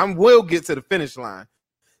because I will get to the finish line.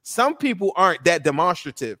 Some people aren't that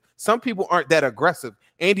demonstrative. Some people aren't that aggressive.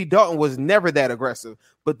 Andy Dalton was never that aggressive.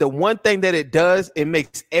 But the one thing that it does, it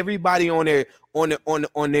makes everybody on their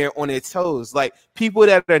toes. Like people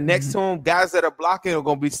that are next to him, guys that are blocking are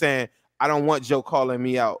going to be saying, I don't want Joe calling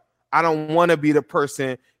me out. I don't want to be the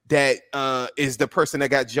person that is the person that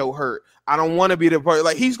got Joe hurt. I don't want to be the person.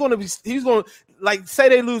 Like he's going to like say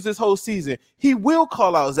they lose this whole season. He will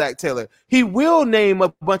call out Zach Taylor. He will name a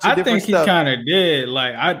bunch of different stuff. I think he kind of did.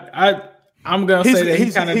 Like I'm gonna say that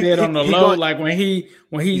he kind of did on the low. Like when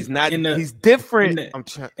he's not he's different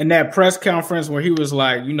in that press conference where he was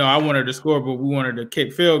like, I wanted to score, but we wanted to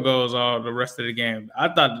kick field goals all the rest of the game. I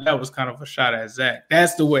thought that was kind of a shot at Zach.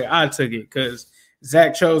 That's the way I took it because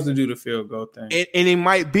Zach chose to do the field goal thing. And it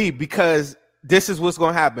might be because this is what's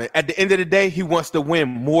going to happen. At the end of the day, he wants to win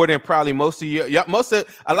more than probably most of you.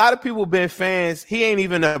 A lot of people been fans. He ain't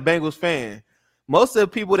even a Bengals fan. Most of the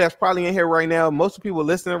people that's probably in here right now, most of the people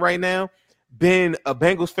listening right now, been a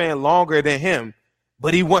Bengals fan longer than him,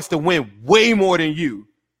 but he wants to win way more than you.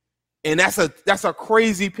 And that's a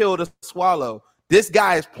crazy pill to swallow. This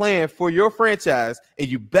guy is playing for your franchise, and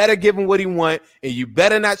you better give him what he wants, and you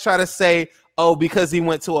better not try to say, oh, because he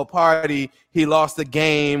went to a party, he lost the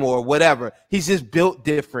game or whatever. He's just built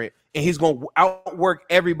different, and he's going to outwork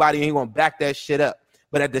everybody, and he's going to back that shit up.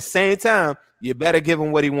 But at the same time, you better give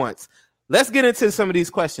him what he wants. Let's get into some of these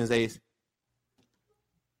questions, Ace.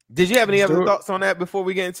 Did you have any other thoughts on that before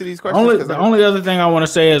we get into these questions? The only other thing I want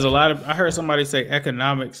to say is I heard somebody say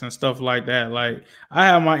economics and stuff like that. Like, I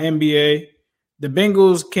have my MBA. The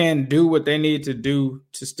Bengals can do what they need to do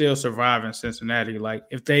to still survive in Cincinnati. Like,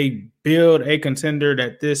 if they build a contender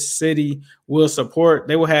that this city will support,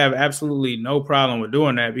 they will have absolutely no problem with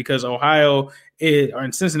doing that, because Ohio or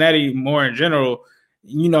in Cincinnati more in general,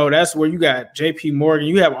 you know, that's where you got JP Morgan.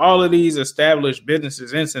 You have all of these established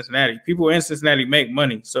businesses in Cincinnati. People in Cincinnati make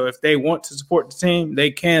money. So if they want to support the team, they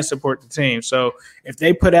can support the team. So if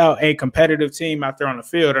they put out a competitive team out there on the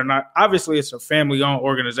field, or not, obviously it's a family-owned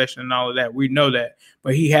organization and all of that. We know that.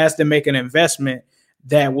 But he has to make an investment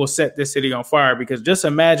that will set this city on fire, because just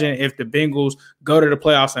imagine if the Bengals go to the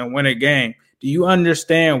playoffs and win a game. Do you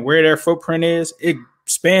understand where their footprint is? It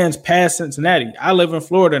spans past Cincinnati. I live in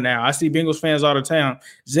Florida now. I see Bengals fans all the time.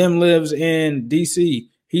 Zim lives in DC.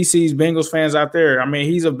 He sees Bengals fans out there. I mean,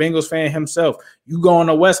 he's a Bengals fan himself. You go on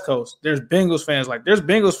the West Coast, there's Bengals fans. Like, there's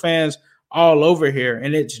Bengals fans all over here,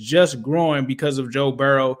 and it's just growing because of Joe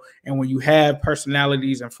Burrow. And when you have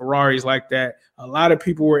personalities and Ferraris like that, a lot of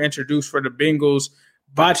people were introduced for the Bengals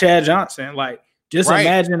by Chad Johnson. Like, just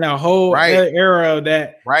imagine a whole era of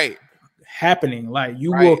that happening. Like,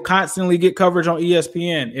 you will constantly get coverage on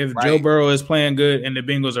ESPN if Joe Burrow is playing good and the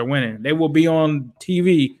Bengals are winning. They will be on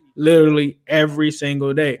TV literally every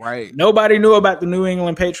single day. Nobody knew about the New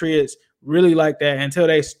England Patriots really like that until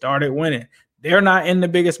they started winning. They're not in the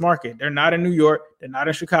biggest market. They're not in New York. They're not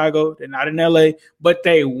in Chicago. They're not in LA, but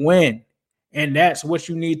they win. And that's what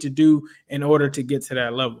you need to do in order to get to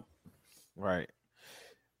that level. Right.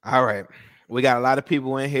 All right. We got a lot of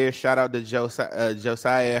people in here. Shout out to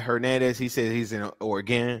Josiah Hernandez. He said he's in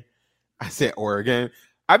Oregon. I said Oregon.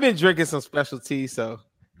 I've been drinking some special tea, so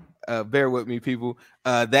bear with me, people.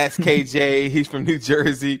 That's KJ. He's from New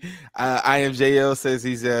Jersey. IMJL says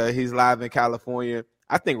he's live in California.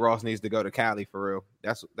 I think Ross needs to go to Cali for real.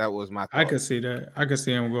 That was my thought. I could see that. I could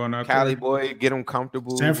see him going out Cali there. Boy, get him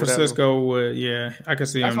comfortable. San Francisco would, yeah. I could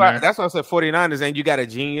see him there. That's why I said 49ers, and you got a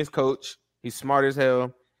genius coach. He's smart as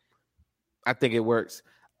hell. I think it works.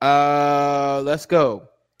 Let's go.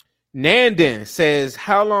 Nandon says,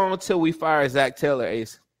 how long until we fire Zach Taylor,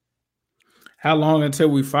 Ace? How long until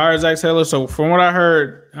we fire Zach Taylor? So from what I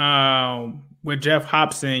heard with Jeff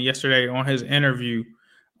Hobson yesterday on his interview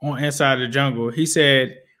on Inside the Jungle, he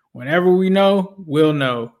said, whenever we know, we'll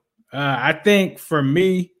know. I think for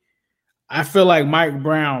me, I feel like Mike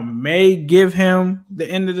Brown may give him the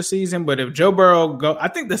end of the season, but if Joe Burrow I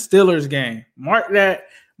think the Steelers game, mark that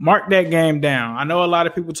game down. I know a lot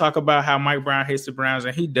of people talk about how Mike Brown hates the Browns,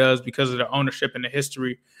 and he does because of the ownership and the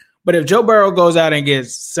history. But if Joe Burrow goes out and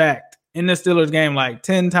gets sacked in the Steelers game like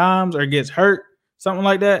 10 times or gets hurt, something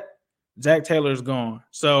like that, Zach Taylor's gone.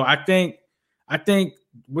 So I think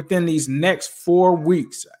within these next 4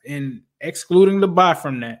 weeks, and excluding the bye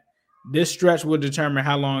from that, this stretch will determine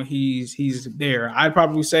how long he's there. I'd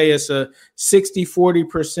probably say it's a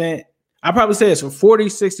 60-40%. I'd probably say it's a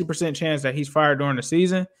 40-60% chance that he's fired during the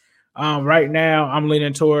season. Right now, I'm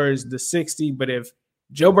leaning towards the 60, but if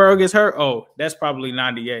Joe Burrow gets hurt, that's probably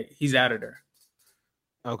 98. He's out of there.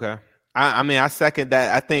 Okay. I mean, I second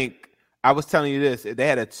that. I think I was telling you this. If they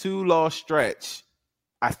had a 2-loss stretch,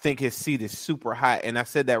 I think his seat is super hot. And I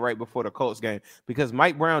said that right before the Colts game, because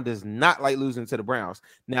Mike Brown does not like losing to the Browns.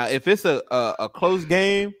 Now, if it's a close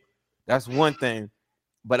game, that's one thing.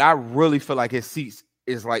 But I really feel like his seat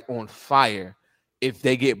is like on fire if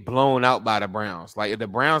they get blown out by the Browns. Like, if the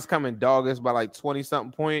Browns come and dog us by like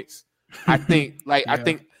 20-something points, I think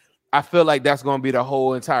I feel like that's going to be the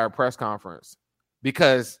whole entire press conference,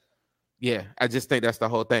 because I just think that's the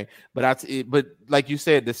whole thing. But like you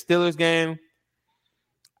said, the Steelers game,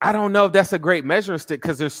 I don't know if that's a great measuring stick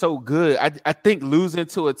because they're so good. I think losing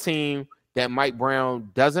to a team that Mike Brown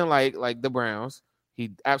doesn't like the Browns,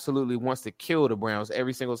 he absolutely wants to kill the Browns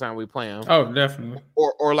every single time we play them. Oh, definitely.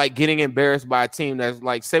 Or like getting embarrassed by a team that's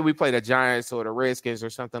like, say we play the Giants or the Redskins or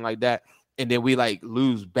something like that, and then we like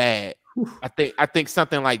lose bad. I think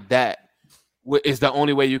something like that is the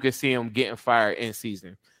only way you can see him getting fired in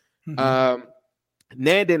season. Mm-hmm.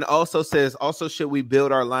 Nandon also says, should we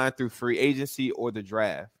build our line through free agency or the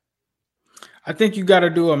draft? I think you got to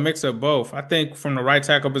do a mix of both. I think from the right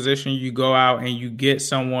tackle position, you go out and you get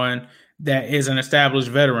someone that is an established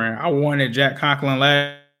veteran. I wanted Jack Conklin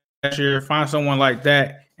last year. Find someone like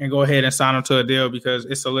that and go ahead and sign him to a deal because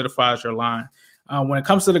it solidifies your line. When it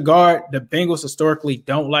comes to the guard, the Bengals historically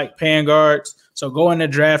don't like paying guards. So go in the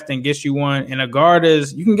draft and get you one. And a guard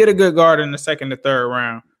you can get a good guard in the second or third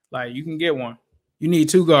round. Like, you can get one. You need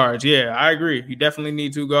 2 guards. Yeah, I agree. You definitely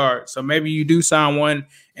need 2 guards. So maybe you do sign one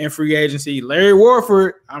in free agency. Larry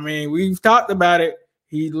Warford, I mean, we've talked about it.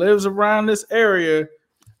 he lives around this area.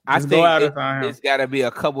 I think it's got to be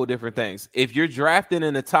a couple different things. If you're drafting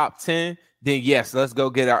in the top 10, then yes, let's go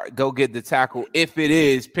get the tackle. If it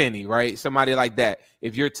is Penny, right? Somebody like that.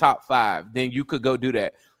 If you're top 5, then you could go do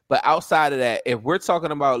that. But outside of that, if we're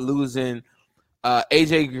talking about losing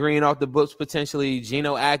AJ Green off the books potentially,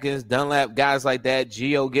 Geno Atkins, Dunlap, guys like that,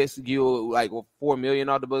 Gio gets you like $4 million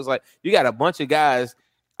off the books. Like you got a bunch of guys.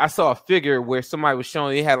 I saw a figure where somebody was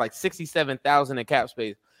showing he had like 67,000 in cap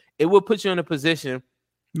space. It would put you in a position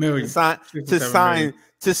to sign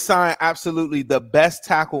absolutely the best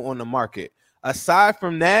tackle on the market. Aside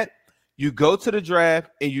from that, you go to the draft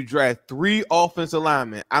and you draft 3 offensive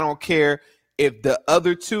linemen. I don't care if the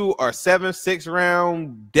other 2 are 7, 6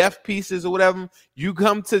 round depth pieces or whatever. You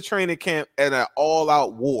come to training camp at an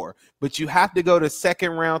all-out war, but you have to go to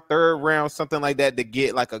 2nd round, 3rd round, something like that to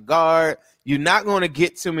get like a guard. You're not going to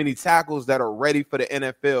get too many tackles that are ready for the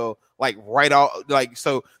NFL, like right off. Like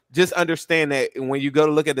so. Just understand that when you go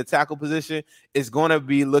to look at the tackle position, it's going to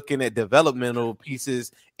be looking at developmental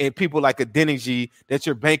pieces and people like a Denigi that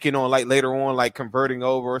you're banking on like later on, like converting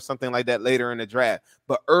over or something like that later in the draft.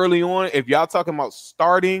 But early on, if y'all talking about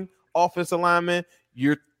starting offensive linemen,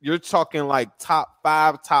 you're talking like top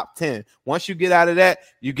 5, top 10. Once you get out of that,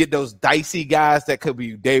 you get those dicey guys that could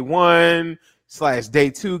be day 1/day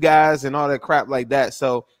 2 guys and all that crap like that.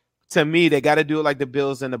 So to me, they got to do it like the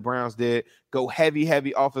Bills and the Browns did. Go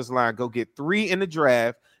heavy offensive line. Go get 3 in the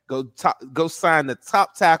draft. Go sign the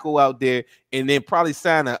top tackle out there, and then probably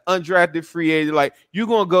sign an undrafted free agent. Like you're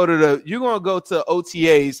gonna go to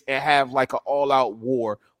OTAs and have like an all-out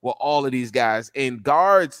war with all of these guys. And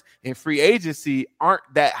guards and free agency aren't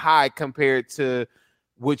that high compared to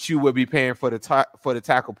what you would be paying for the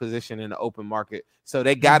tackle position in the open market. So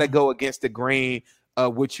they got to go against the grain.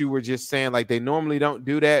 What you were just saying, like they normally don't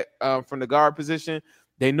do that from the guard position.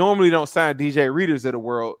 They normally don't sign DJ Readers of the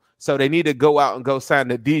world, so they need to go out and go sign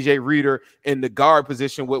the DJ Reader in the guard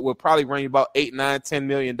position, which will probably run you about $8, $9, $10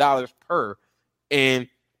 million per. And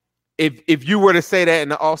if you were to say that in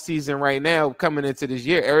the offseason right now, coming into this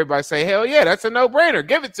year, everybody say, hell yeah, that's a no-brainer.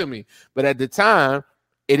 Give it to me. But at the time,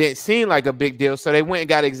 it didn't seem like a big deal, so they went and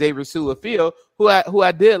got Xavier Su'a-Filo, who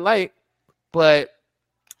I did like, but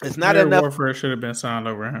it's not Larry enough. Warford should have been signed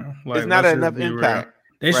over him. Like, it's not enough impact. Real.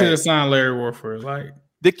 They should have signed Larry Warford. Like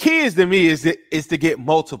the key is to me is to get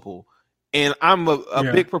multiple, and I'm a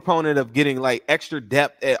big proponent of getting like extra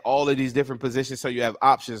depth at all of these different positions, so you have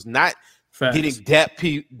options. Not getting depth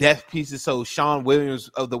pieces so Sean Williams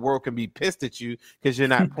of the world can be pissed at you because you're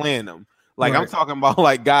not playing them. Like right. I'm talking about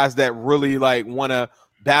like guys that really like want to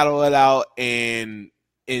battle it out and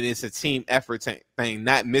it's a team effort thing,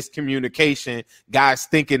 not miscommunication. Guys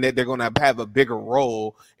thinking that they're going to have a bigger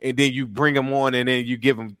role, and then you bring them on, and then you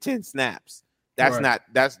give them 10 snaps. That's right.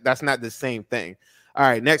 That's not the same thing. All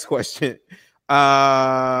right, next question.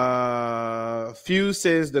 Few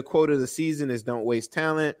says the quote of the season is "Don't waste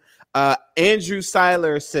talent." Andrew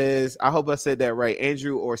Seiler says, I hope I said that right.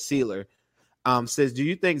 Andrew or Sealer says, do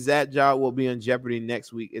you think Zach Job will be in jeopardy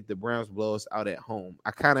next week if the Browns blow us out at home?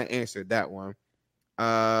 I kind of answered that one.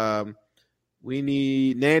 Nandon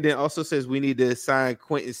also says we need to sign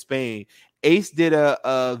Quentin Spain. Ace did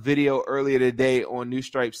a video earlier today on New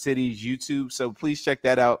Stripe City's YouTube, so please check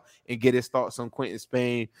that out and get his thoughts on Quentin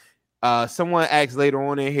Spain. Someone asked later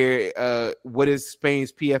on in here, what is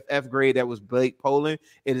Spain's PFF grade? That was Blake Poland.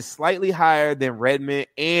 It is slightly higher than Redmond,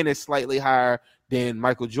 and it's slightly higher than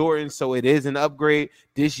Michael Jordan, so it is an upgrade.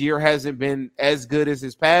 This year hasn't been as good as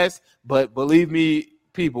his past, but believe me,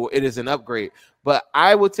 people, it is an upgrade. But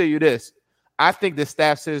I will tell you this. I think the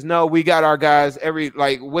staff says, no, we got our guys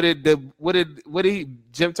what did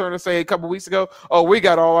Jim Turner say a couple weeks ago? Oh, we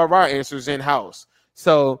got all of our answers in-house.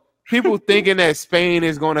 So people thinking that Spain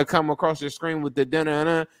is going to come across your screen with the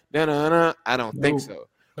da-na-na, I don't think so.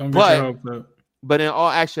 But in all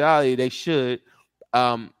actuality, they should.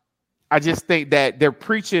 I just think that they're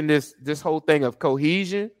preaching this whole thing of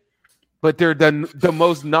cohesion, but they're the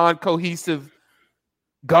most non-cohesive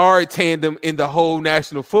guard tandem in the whole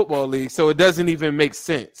National Football League, so it doesn't even make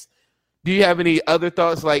sense. Do you have any other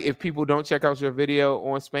thoughts, like if people don't check out your video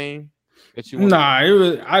on Spain that you want? I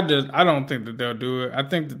don't think that they'll do it. I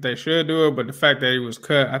think that they should do it, but the fact that he was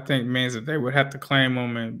cut, I think means that they would have to claim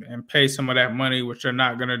him and pay some of that money, which they're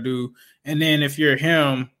not going to do. And then if you're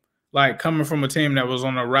him, like coming from a team that was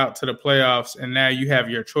on a route to the playoffs, and now you have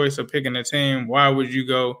your choice of picking a team, why would you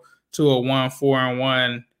go to a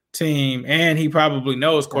 1-4-1 team? And he probably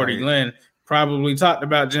knows Cordy Glenn, probably talked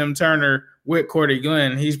about Jim Turner with Cordy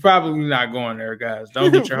Glenn. He's probably not going there, guys.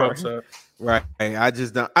 Don't get your hopes up. Right. I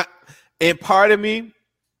just don't. And part of me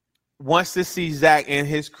wants to see Zach and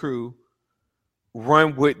his crew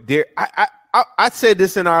run with their. I said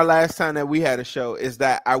this in our last time that we had a show, is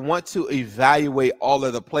that I want to evaluate all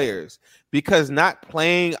of the players, because not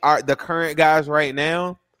playing the current guys right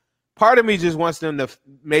now, part of me just wants them to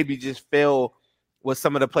maybe just fail with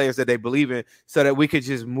some of the players that they believe in, so that we could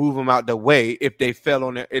just move them out the way if they fall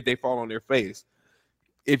on their face.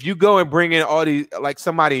 If you go and bring in all these, like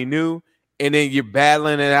somebody new, and then you're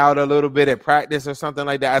battling it out a little bit at practice or something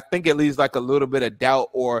like that, I think it leaves like a little bit of doubt,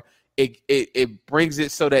 or it brings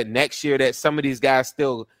it so that next year that some of these guys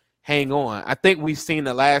still hang on. I think we've seen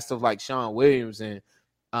the last of like Sean Williams and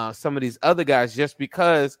some of these other guys, just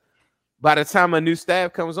because by the time a new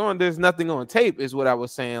staff comes on, there's nothing on tape, is what I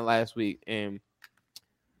was saying last week. And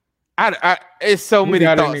I it's so many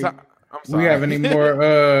thoughts. I'm sorry. We have any more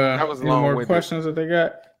that was any more questions that they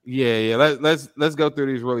got? Yeah. Let's go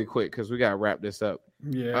through these really quick, because we gotta wrap this up.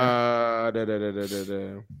 Yeah.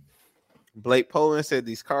 Blake Poland said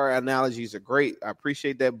these car analogies are great. I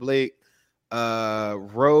appreciate that, Blake.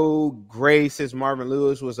 Roe Gray says Marvin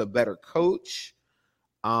Lewis was a better coach.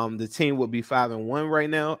 The team would be 5-1 right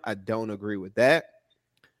now. I don't agree with that.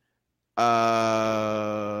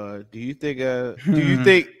 Do you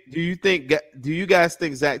guys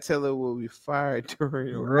think Zach Taylor will be fired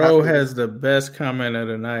during? Roe has the best comment of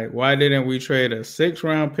the night. Why didn't we trade a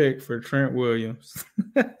 6th-round pick for Trent Williams?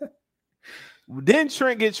 Didn't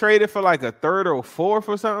Trent get traded for like a 3rd or 4th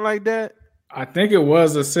or something like that? I think it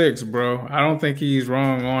was a 6, bro. I don't think he's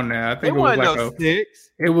wrong on that. I think it was like a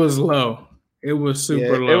 6. It was low. It was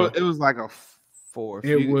super low. It was like a 4.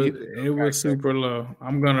 It was super low.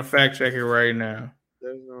 I'm gonna fact check it right now.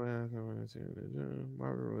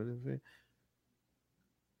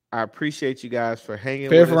 I appreciate you guys for hanging.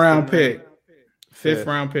 5th round pick. 5th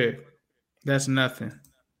round pick. That's nothing.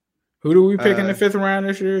 Who do we pick in the 5th round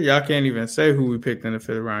this year? Y'all can't even say who we picked in the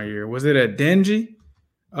 5th round year. Was it a Dingy?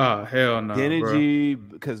 Oh, hell no. Dingy,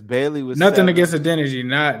 because Bailey was nothing 7. Against a Dingy,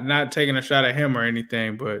 not taking a shot at him or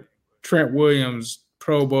anything, but Trent Williams,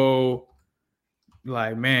 Pro Bowl,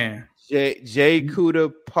 like, man. Jay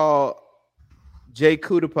Kudapa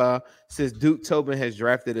says Duke Tobin has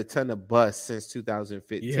drafted a ton of busts since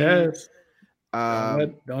 2015. Yes.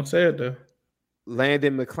 Don't say it though.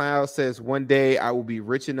 Landon McLeod says one day I will be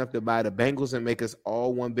rich enough to buy the Bengals and make us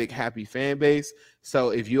all one big happy fan base. So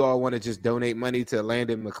if you all want to just donate money to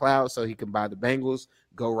Landon McLeod so he can buy the Bengals,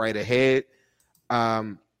 go right ahead.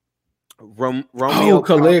 Romeo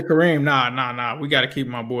Khalid Kareem. Nah. We got to keep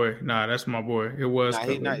my boy. Nah, that's my boy. It was.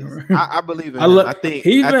 I believe in him. I think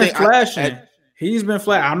he's been flashing. He's been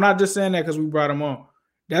flat. I'm not just saying that because we brought him on.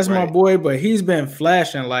 That's right. My boy, but he's been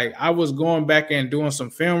flashing. Like, I was going back and doing some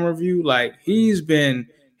film review. Like, he's been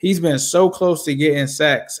so close to getting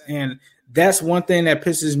sacks, and that's one thing that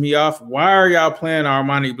pisses me off. Why are y'all playing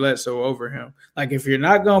Armani Bledsoe over him? Like, if you're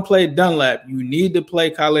not gonna play Dunlap, you need to play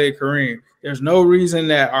Khalid Kareem. There's no reason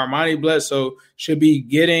that Armani Bledsoe should be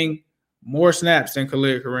getting more snaps than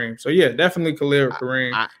Khalid Kareem. So yeah, definitely Khalid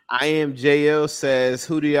Kareem. I am JL says,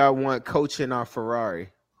 who do y'all want coaching our Ferrari?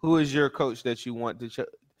 Who is your coach that you want to?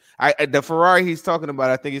 The Ferrari he's talking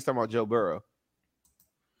about, I think he's talking about Joe Burrow.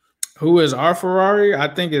 Who is our Ferrari?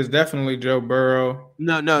 I think it's definitely Joe Burrow.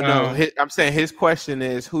 No. I'm saying his question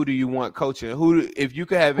is, who do you want coaching? If you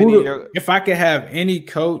could have if I could have any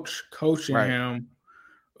coach coaching him,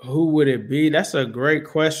 who would it be? That's a great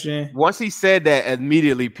question. Once he said that,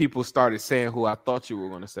 immediately people started saying who I thought you were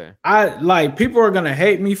going to say. People are going to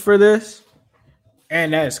hate me for this,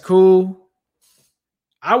 and that's cool.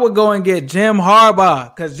 I would go and get Jim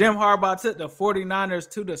Harbaugh, because Jim Harbaugh took the 49ers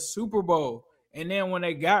to the Super Bowl. And then when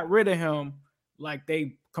they got rid of him, like,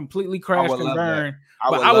 they completely crashed and burned.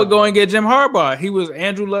 I would go and get Jim Harbaugh. He was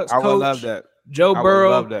Andrew Luck's coach. I would love that. Joe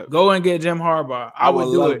Burrow, go and get Jim Harbaugh. I would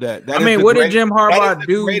do it. That. What did Jim Harbaugh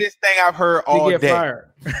do? Greatest thing I've heard all to get day.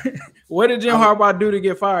 Fired? What did Jim Harbaugh do to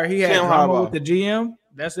get fired? He had drama with the GM.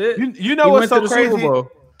 That's it. You know what's so crazy?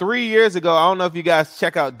 3 years ago, I don't know if you guys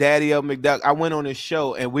check out Daddy L. McDuck. I went on his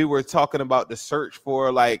show and we were talking about the search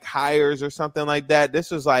for like hires or something like that.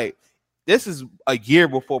 This is a year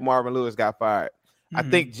before Marvin Lewis got fired. Mm-hmm. I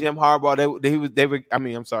think Jim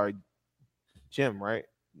Harbaugh. Jim, right?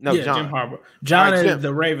 No, yeah, John. Jim Harbaugh. John is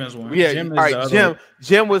the Ravens one. Yeah, Jim is all right.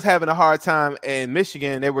 Jim was having a hard time in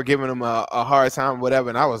Michigan. They were giving him a hard time, whatever.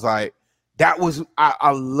 And I was like, I was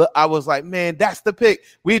like, man, that's the pick.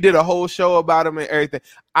 We did a whole show about him and everything.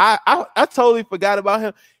 I totally forgot about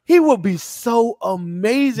him. He would be so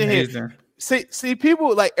amazing. Here. See,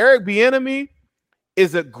 people like Eric Bieniemy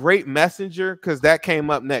is a great messenger because that came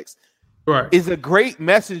up next. Right. is a great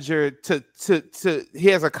messenger to he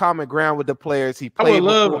has a common ground with the players he played. I would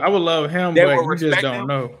love him, They but will you just respect don't him.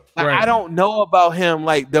 know. Like, Right. I don't know about him.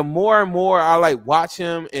 Like, the more and more I like watch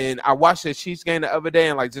him, and I watched the Chiefs game the other day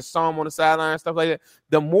and like just saw him on the sideline and stuff like that.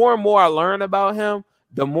 The more and more I learn about him,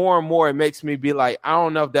 the more and more it makes me be like, I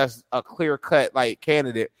don't know if that's a clear cut like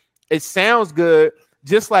candidate. It sounds good,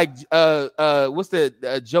 just like what's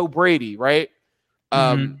the Joe Brady, right?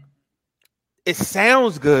 It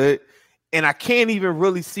sounds good, and I can't even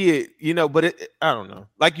really see it, but I don't know.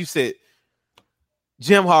 Like you said,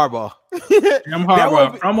 Jim Harbaugh. Jim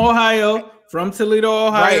Harbaugh from Ohio, from Toledo,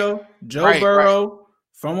 Ohio. Right. Joe Burrow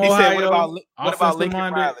from Ohio. Said, what about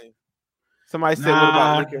Lincoln Riley? Somebody said, what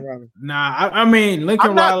about Lincoln Riley? I mean,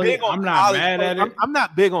 Lincoln Riley, I'm not mad at it. I'm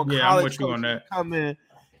not big on college coaches coming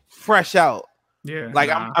fresh out. Yeah. Like,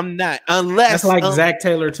 I'm not. Unless. That's like Zach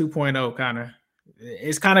Taylor 2.0 kind of.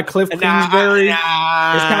 It's kind of Cliff Kingsbury.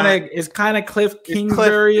 It's kind of Cliff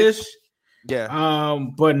Kingsbury-ish. Yeah.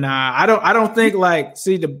 But I don't think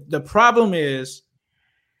the problem is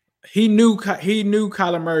he knew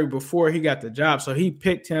Kyler Murray before he got the job, so he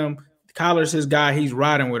picked him. Kyler's his guy. He's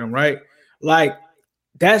riding with him, right? Like,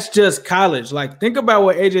 that's just college. Like, think about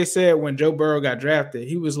what AJ said when Joe Burrow got drafted.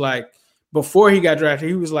 He was like, before he got drafted,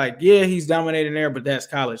 he was like, yeah, he's dominating there, but that's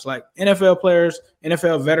college. Like, NFL players,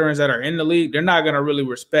 NFL veterans that are in the league, they're not going to really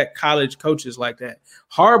respect college coaches like that.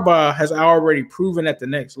 Harbaugh has already proven at the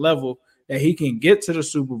next level that he can get to the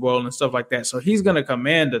Super Bowl and stuff like that. So he's going to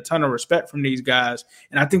command a ton of respect from these guys.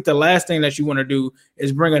 And I think the last thing that you want to do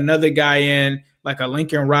is bring another guy in like a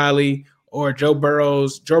Lincoln Riley or Joe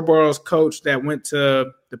Burrow's coach that went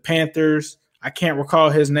to the Panthers. I can't recall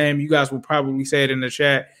his name. You guys will probably say it in the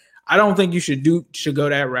chat. I don't think you should go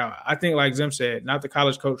that route. I think, like Zim said, not the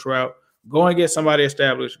college coach route. Go and get somebody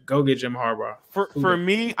established. Go get Jim Harbaugh. For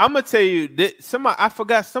me, I'm gonna tell you that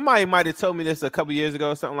somebody might have told me this a couple years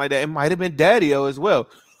ago or something like that. It might have been Daddy-O as well.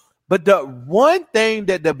 But the one thing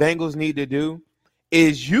that the Bengals need to do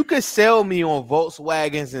is you could sell me on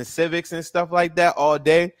Volkswagens and Civics and stuff like that all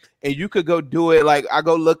day, and you could go do it. Like,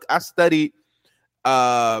 I studied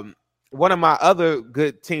one of my other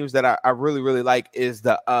good teams that I really, really like is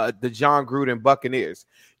the John Gruden Buccaneers.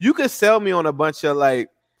 You could sell me on a bunch of like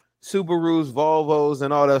Subarus, Volvos,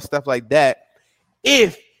 and all that stuff like that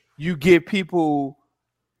if you get people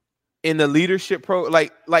in the leadership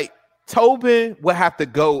like Tobin would have to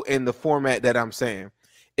go in the format that I'm saying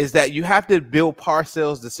is that you have to Bill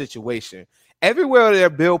Parcells the situation. Everywhere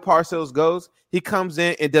that Bill Parcells goes, he comes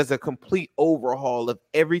in and does a complete overhaul of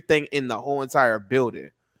everything in the whole entire building.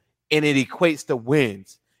 And it equates to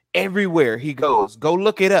wins everywhere he goes. Go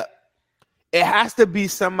look it up. It has to be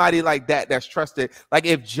somebody like that that's trusted. Like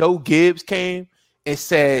if Joe Gibbs came and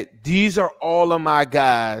said, these are all of my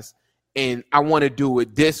guys, and I want to do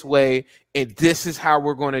it this way, and this is how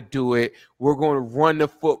we're going to do it. We're going to run the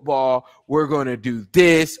football. We're going to do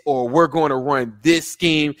this, or we're going to run this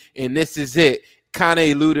scheme, and this is it. Kind of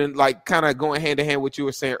alluding, like kind of going hand in hand with what you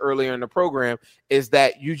were saying earlier in the program, is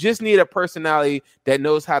that you just need a personality that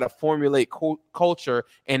knows how to formulate culture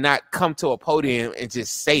and not come to a podium and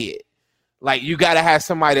just say it. Like, you got to have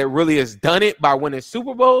somebody that really has done it by winning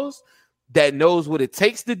Super Bowls, that knows what it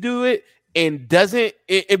takes to do it, and doesn't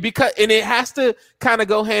because it has to kind of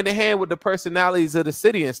go hand in hand with the personalities of the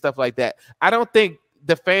city and stuff like that. I don't think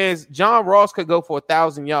the fans, John Ross could go for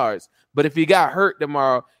 1,000 yards, but if he got hurt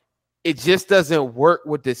tomorrow, it just doesn't work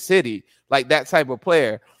with the city, like that type of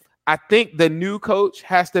player. I think the new coach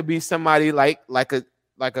has to be somebody like a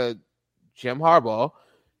Jim Harbaugh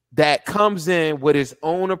that comes in with his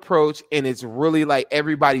own approach, and it's really like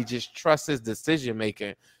everybody just trusts his decision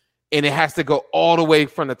making, and it has to go all the way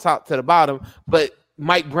from the top to the bottom. But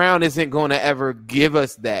Mike Brown isn't going to ever give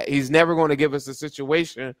us that. He's never going to give us a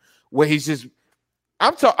situation where he's just.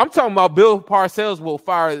 I'm talking about Bill Parcells will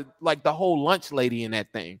fire like the whole lunch lady in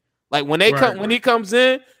that thing. Like when he comes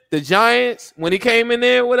in, the Giants, when he came in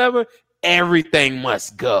there, whatever, everything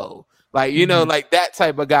must go. Like, like that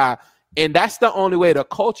type of guy. And that's the only way the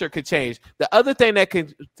culture could change. The other thing that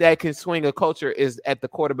can swing a culture is at the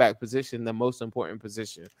quarterback position, the most important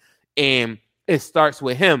position. And it starts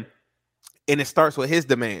with him, and it starts with his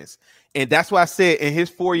demands. And that's why I said in his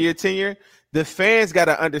 4-year tenure, the fans got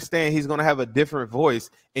to understand he's going to have a different voice,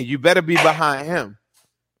 and you better be behind him.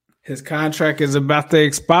 His contract is about to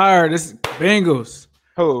expire. This is Bengals.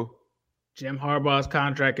 Who? Jim Harbaugh's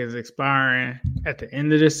contract is expiring at the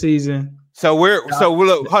end of the season. So look,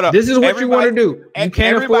 hold up. This is what you want to do. You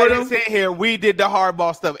can't afford him. Everybody here, we did the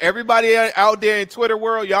Harbaugh stuff. Everybody out there in Twitter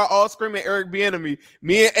world, y'all all screaming Eric Bieniemy.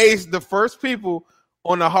 Me and Ace, the first people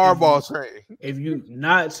on the hardball train. If you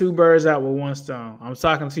not two birds out with one stone, I'm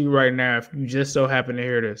talking to you right now. If you just so happen to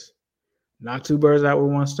hear this, knock two birds out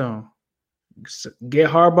with one stone. Get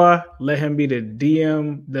Harbaugh, let him be the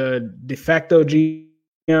DM, the de facto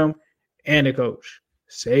GM, and the coach.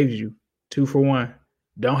 Saves you 2 for 1.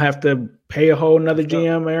 Don't have to pay a whole nother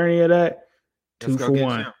GM or any of that. 2 for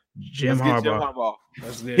 1. Jim Harbaugh.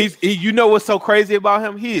 You know what's so crazy about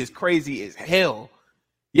him? He is crazy as hell.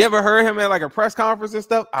 You ever heard him at like a press conference and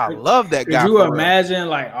stuff? I love that guy. Could you imagine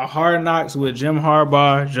like a Hard Knocks with Jim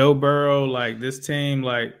Harbaugh, Joe Burrow, like this team,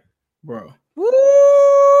 like, bro. Woo!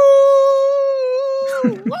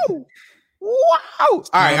 Whoa! Wow! All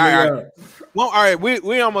right. Well, all right.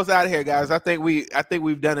 We almost out of here, guys. I think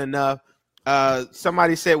we've done enough.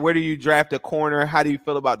 Somebody said, "Where do you draft a corner? How do you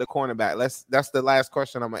feel about the cornerback?" That's the last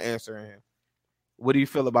question I'm gonna answer here. What do you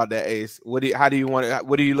feel about that, Ace? What are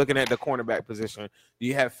you looking at the cornerback position? Do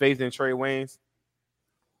you have faith in Trey Waynes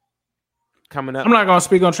coming up? I'm not gonna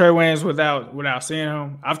speak on Trey Waynes without seeing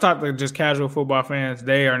him. I've talked to just casual football fans.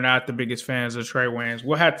 They are not the biggest fans of Trey Waynes.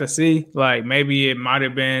 We'll have to see. Like maybe it might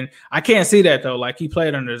have been. I can't see that though. Like he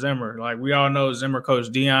played under Zimmer. Like we all know Zimmer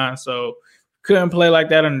coached Deion, so couldn't play like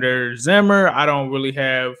that under Zimmer. I don't really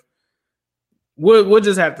have. We'll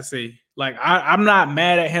just have to see. Like I'm not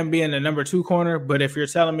mad at him being the number 2 corner, but if you're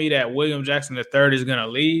telling me that William Jackson III is going to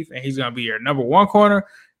leave and he's going to be your number 1 corner,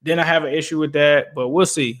 then I have an issue with that. But we'll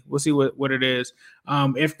see. We'll see what it is.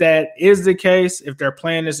 If that is the case, if their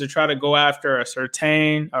plan is to try to go after a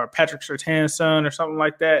Surtain or Patrick Surtain's son or something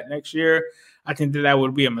like that next year, I think that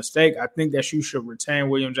would be a mistake. I think that you should retain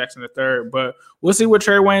William Jackson III, but we'll see what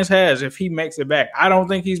Trey Waynes has if he makes it back. I don't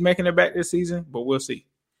think he's making it back this season, but we'll see.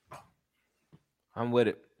 I'm with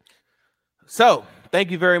it. So,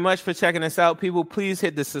 thank you very much for checking us out, people. Please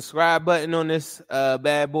hit the subscribe button on this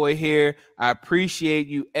bad boy here. I appreciate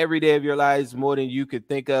you every day of your lives more than you could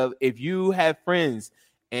think of. If you have friends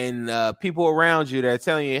and people around you that are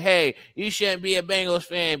telling you, hey, you shouldn't be a Bengals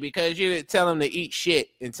fan because you tell them to eat shit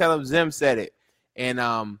and tell them Zim said it. And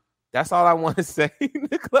that's all I want to say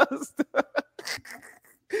to close.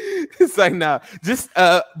 It's like, no, just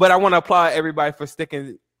but I want to applaud everybody for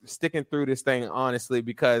sticking through this thing, honestly,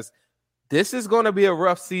 because this is going to be a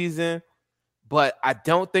rough season, but I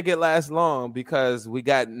don't think it lasts long because we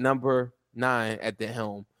got number 9 at the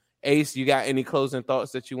helm. Ace, you got any closing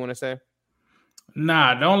thoughts that you want to say?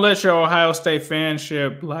 Nah, don't let your Ohio State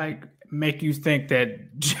fanship like make you think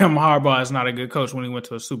that Jim Harbaugh is not a good coach when he went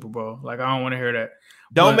to a Super Bowl. Like I don't want to hear that.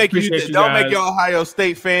 Don't make your Ohio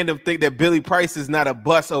State fandom think that Billy Price is not a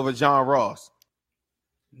bust over John Ross.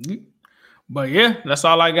 But yeah, that's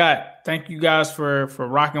all I got. Thank you guys for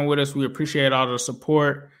rocking with us. We appreciate all the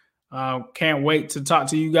support. Can't wait to talk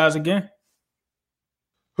to you guys again.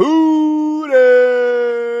 Who?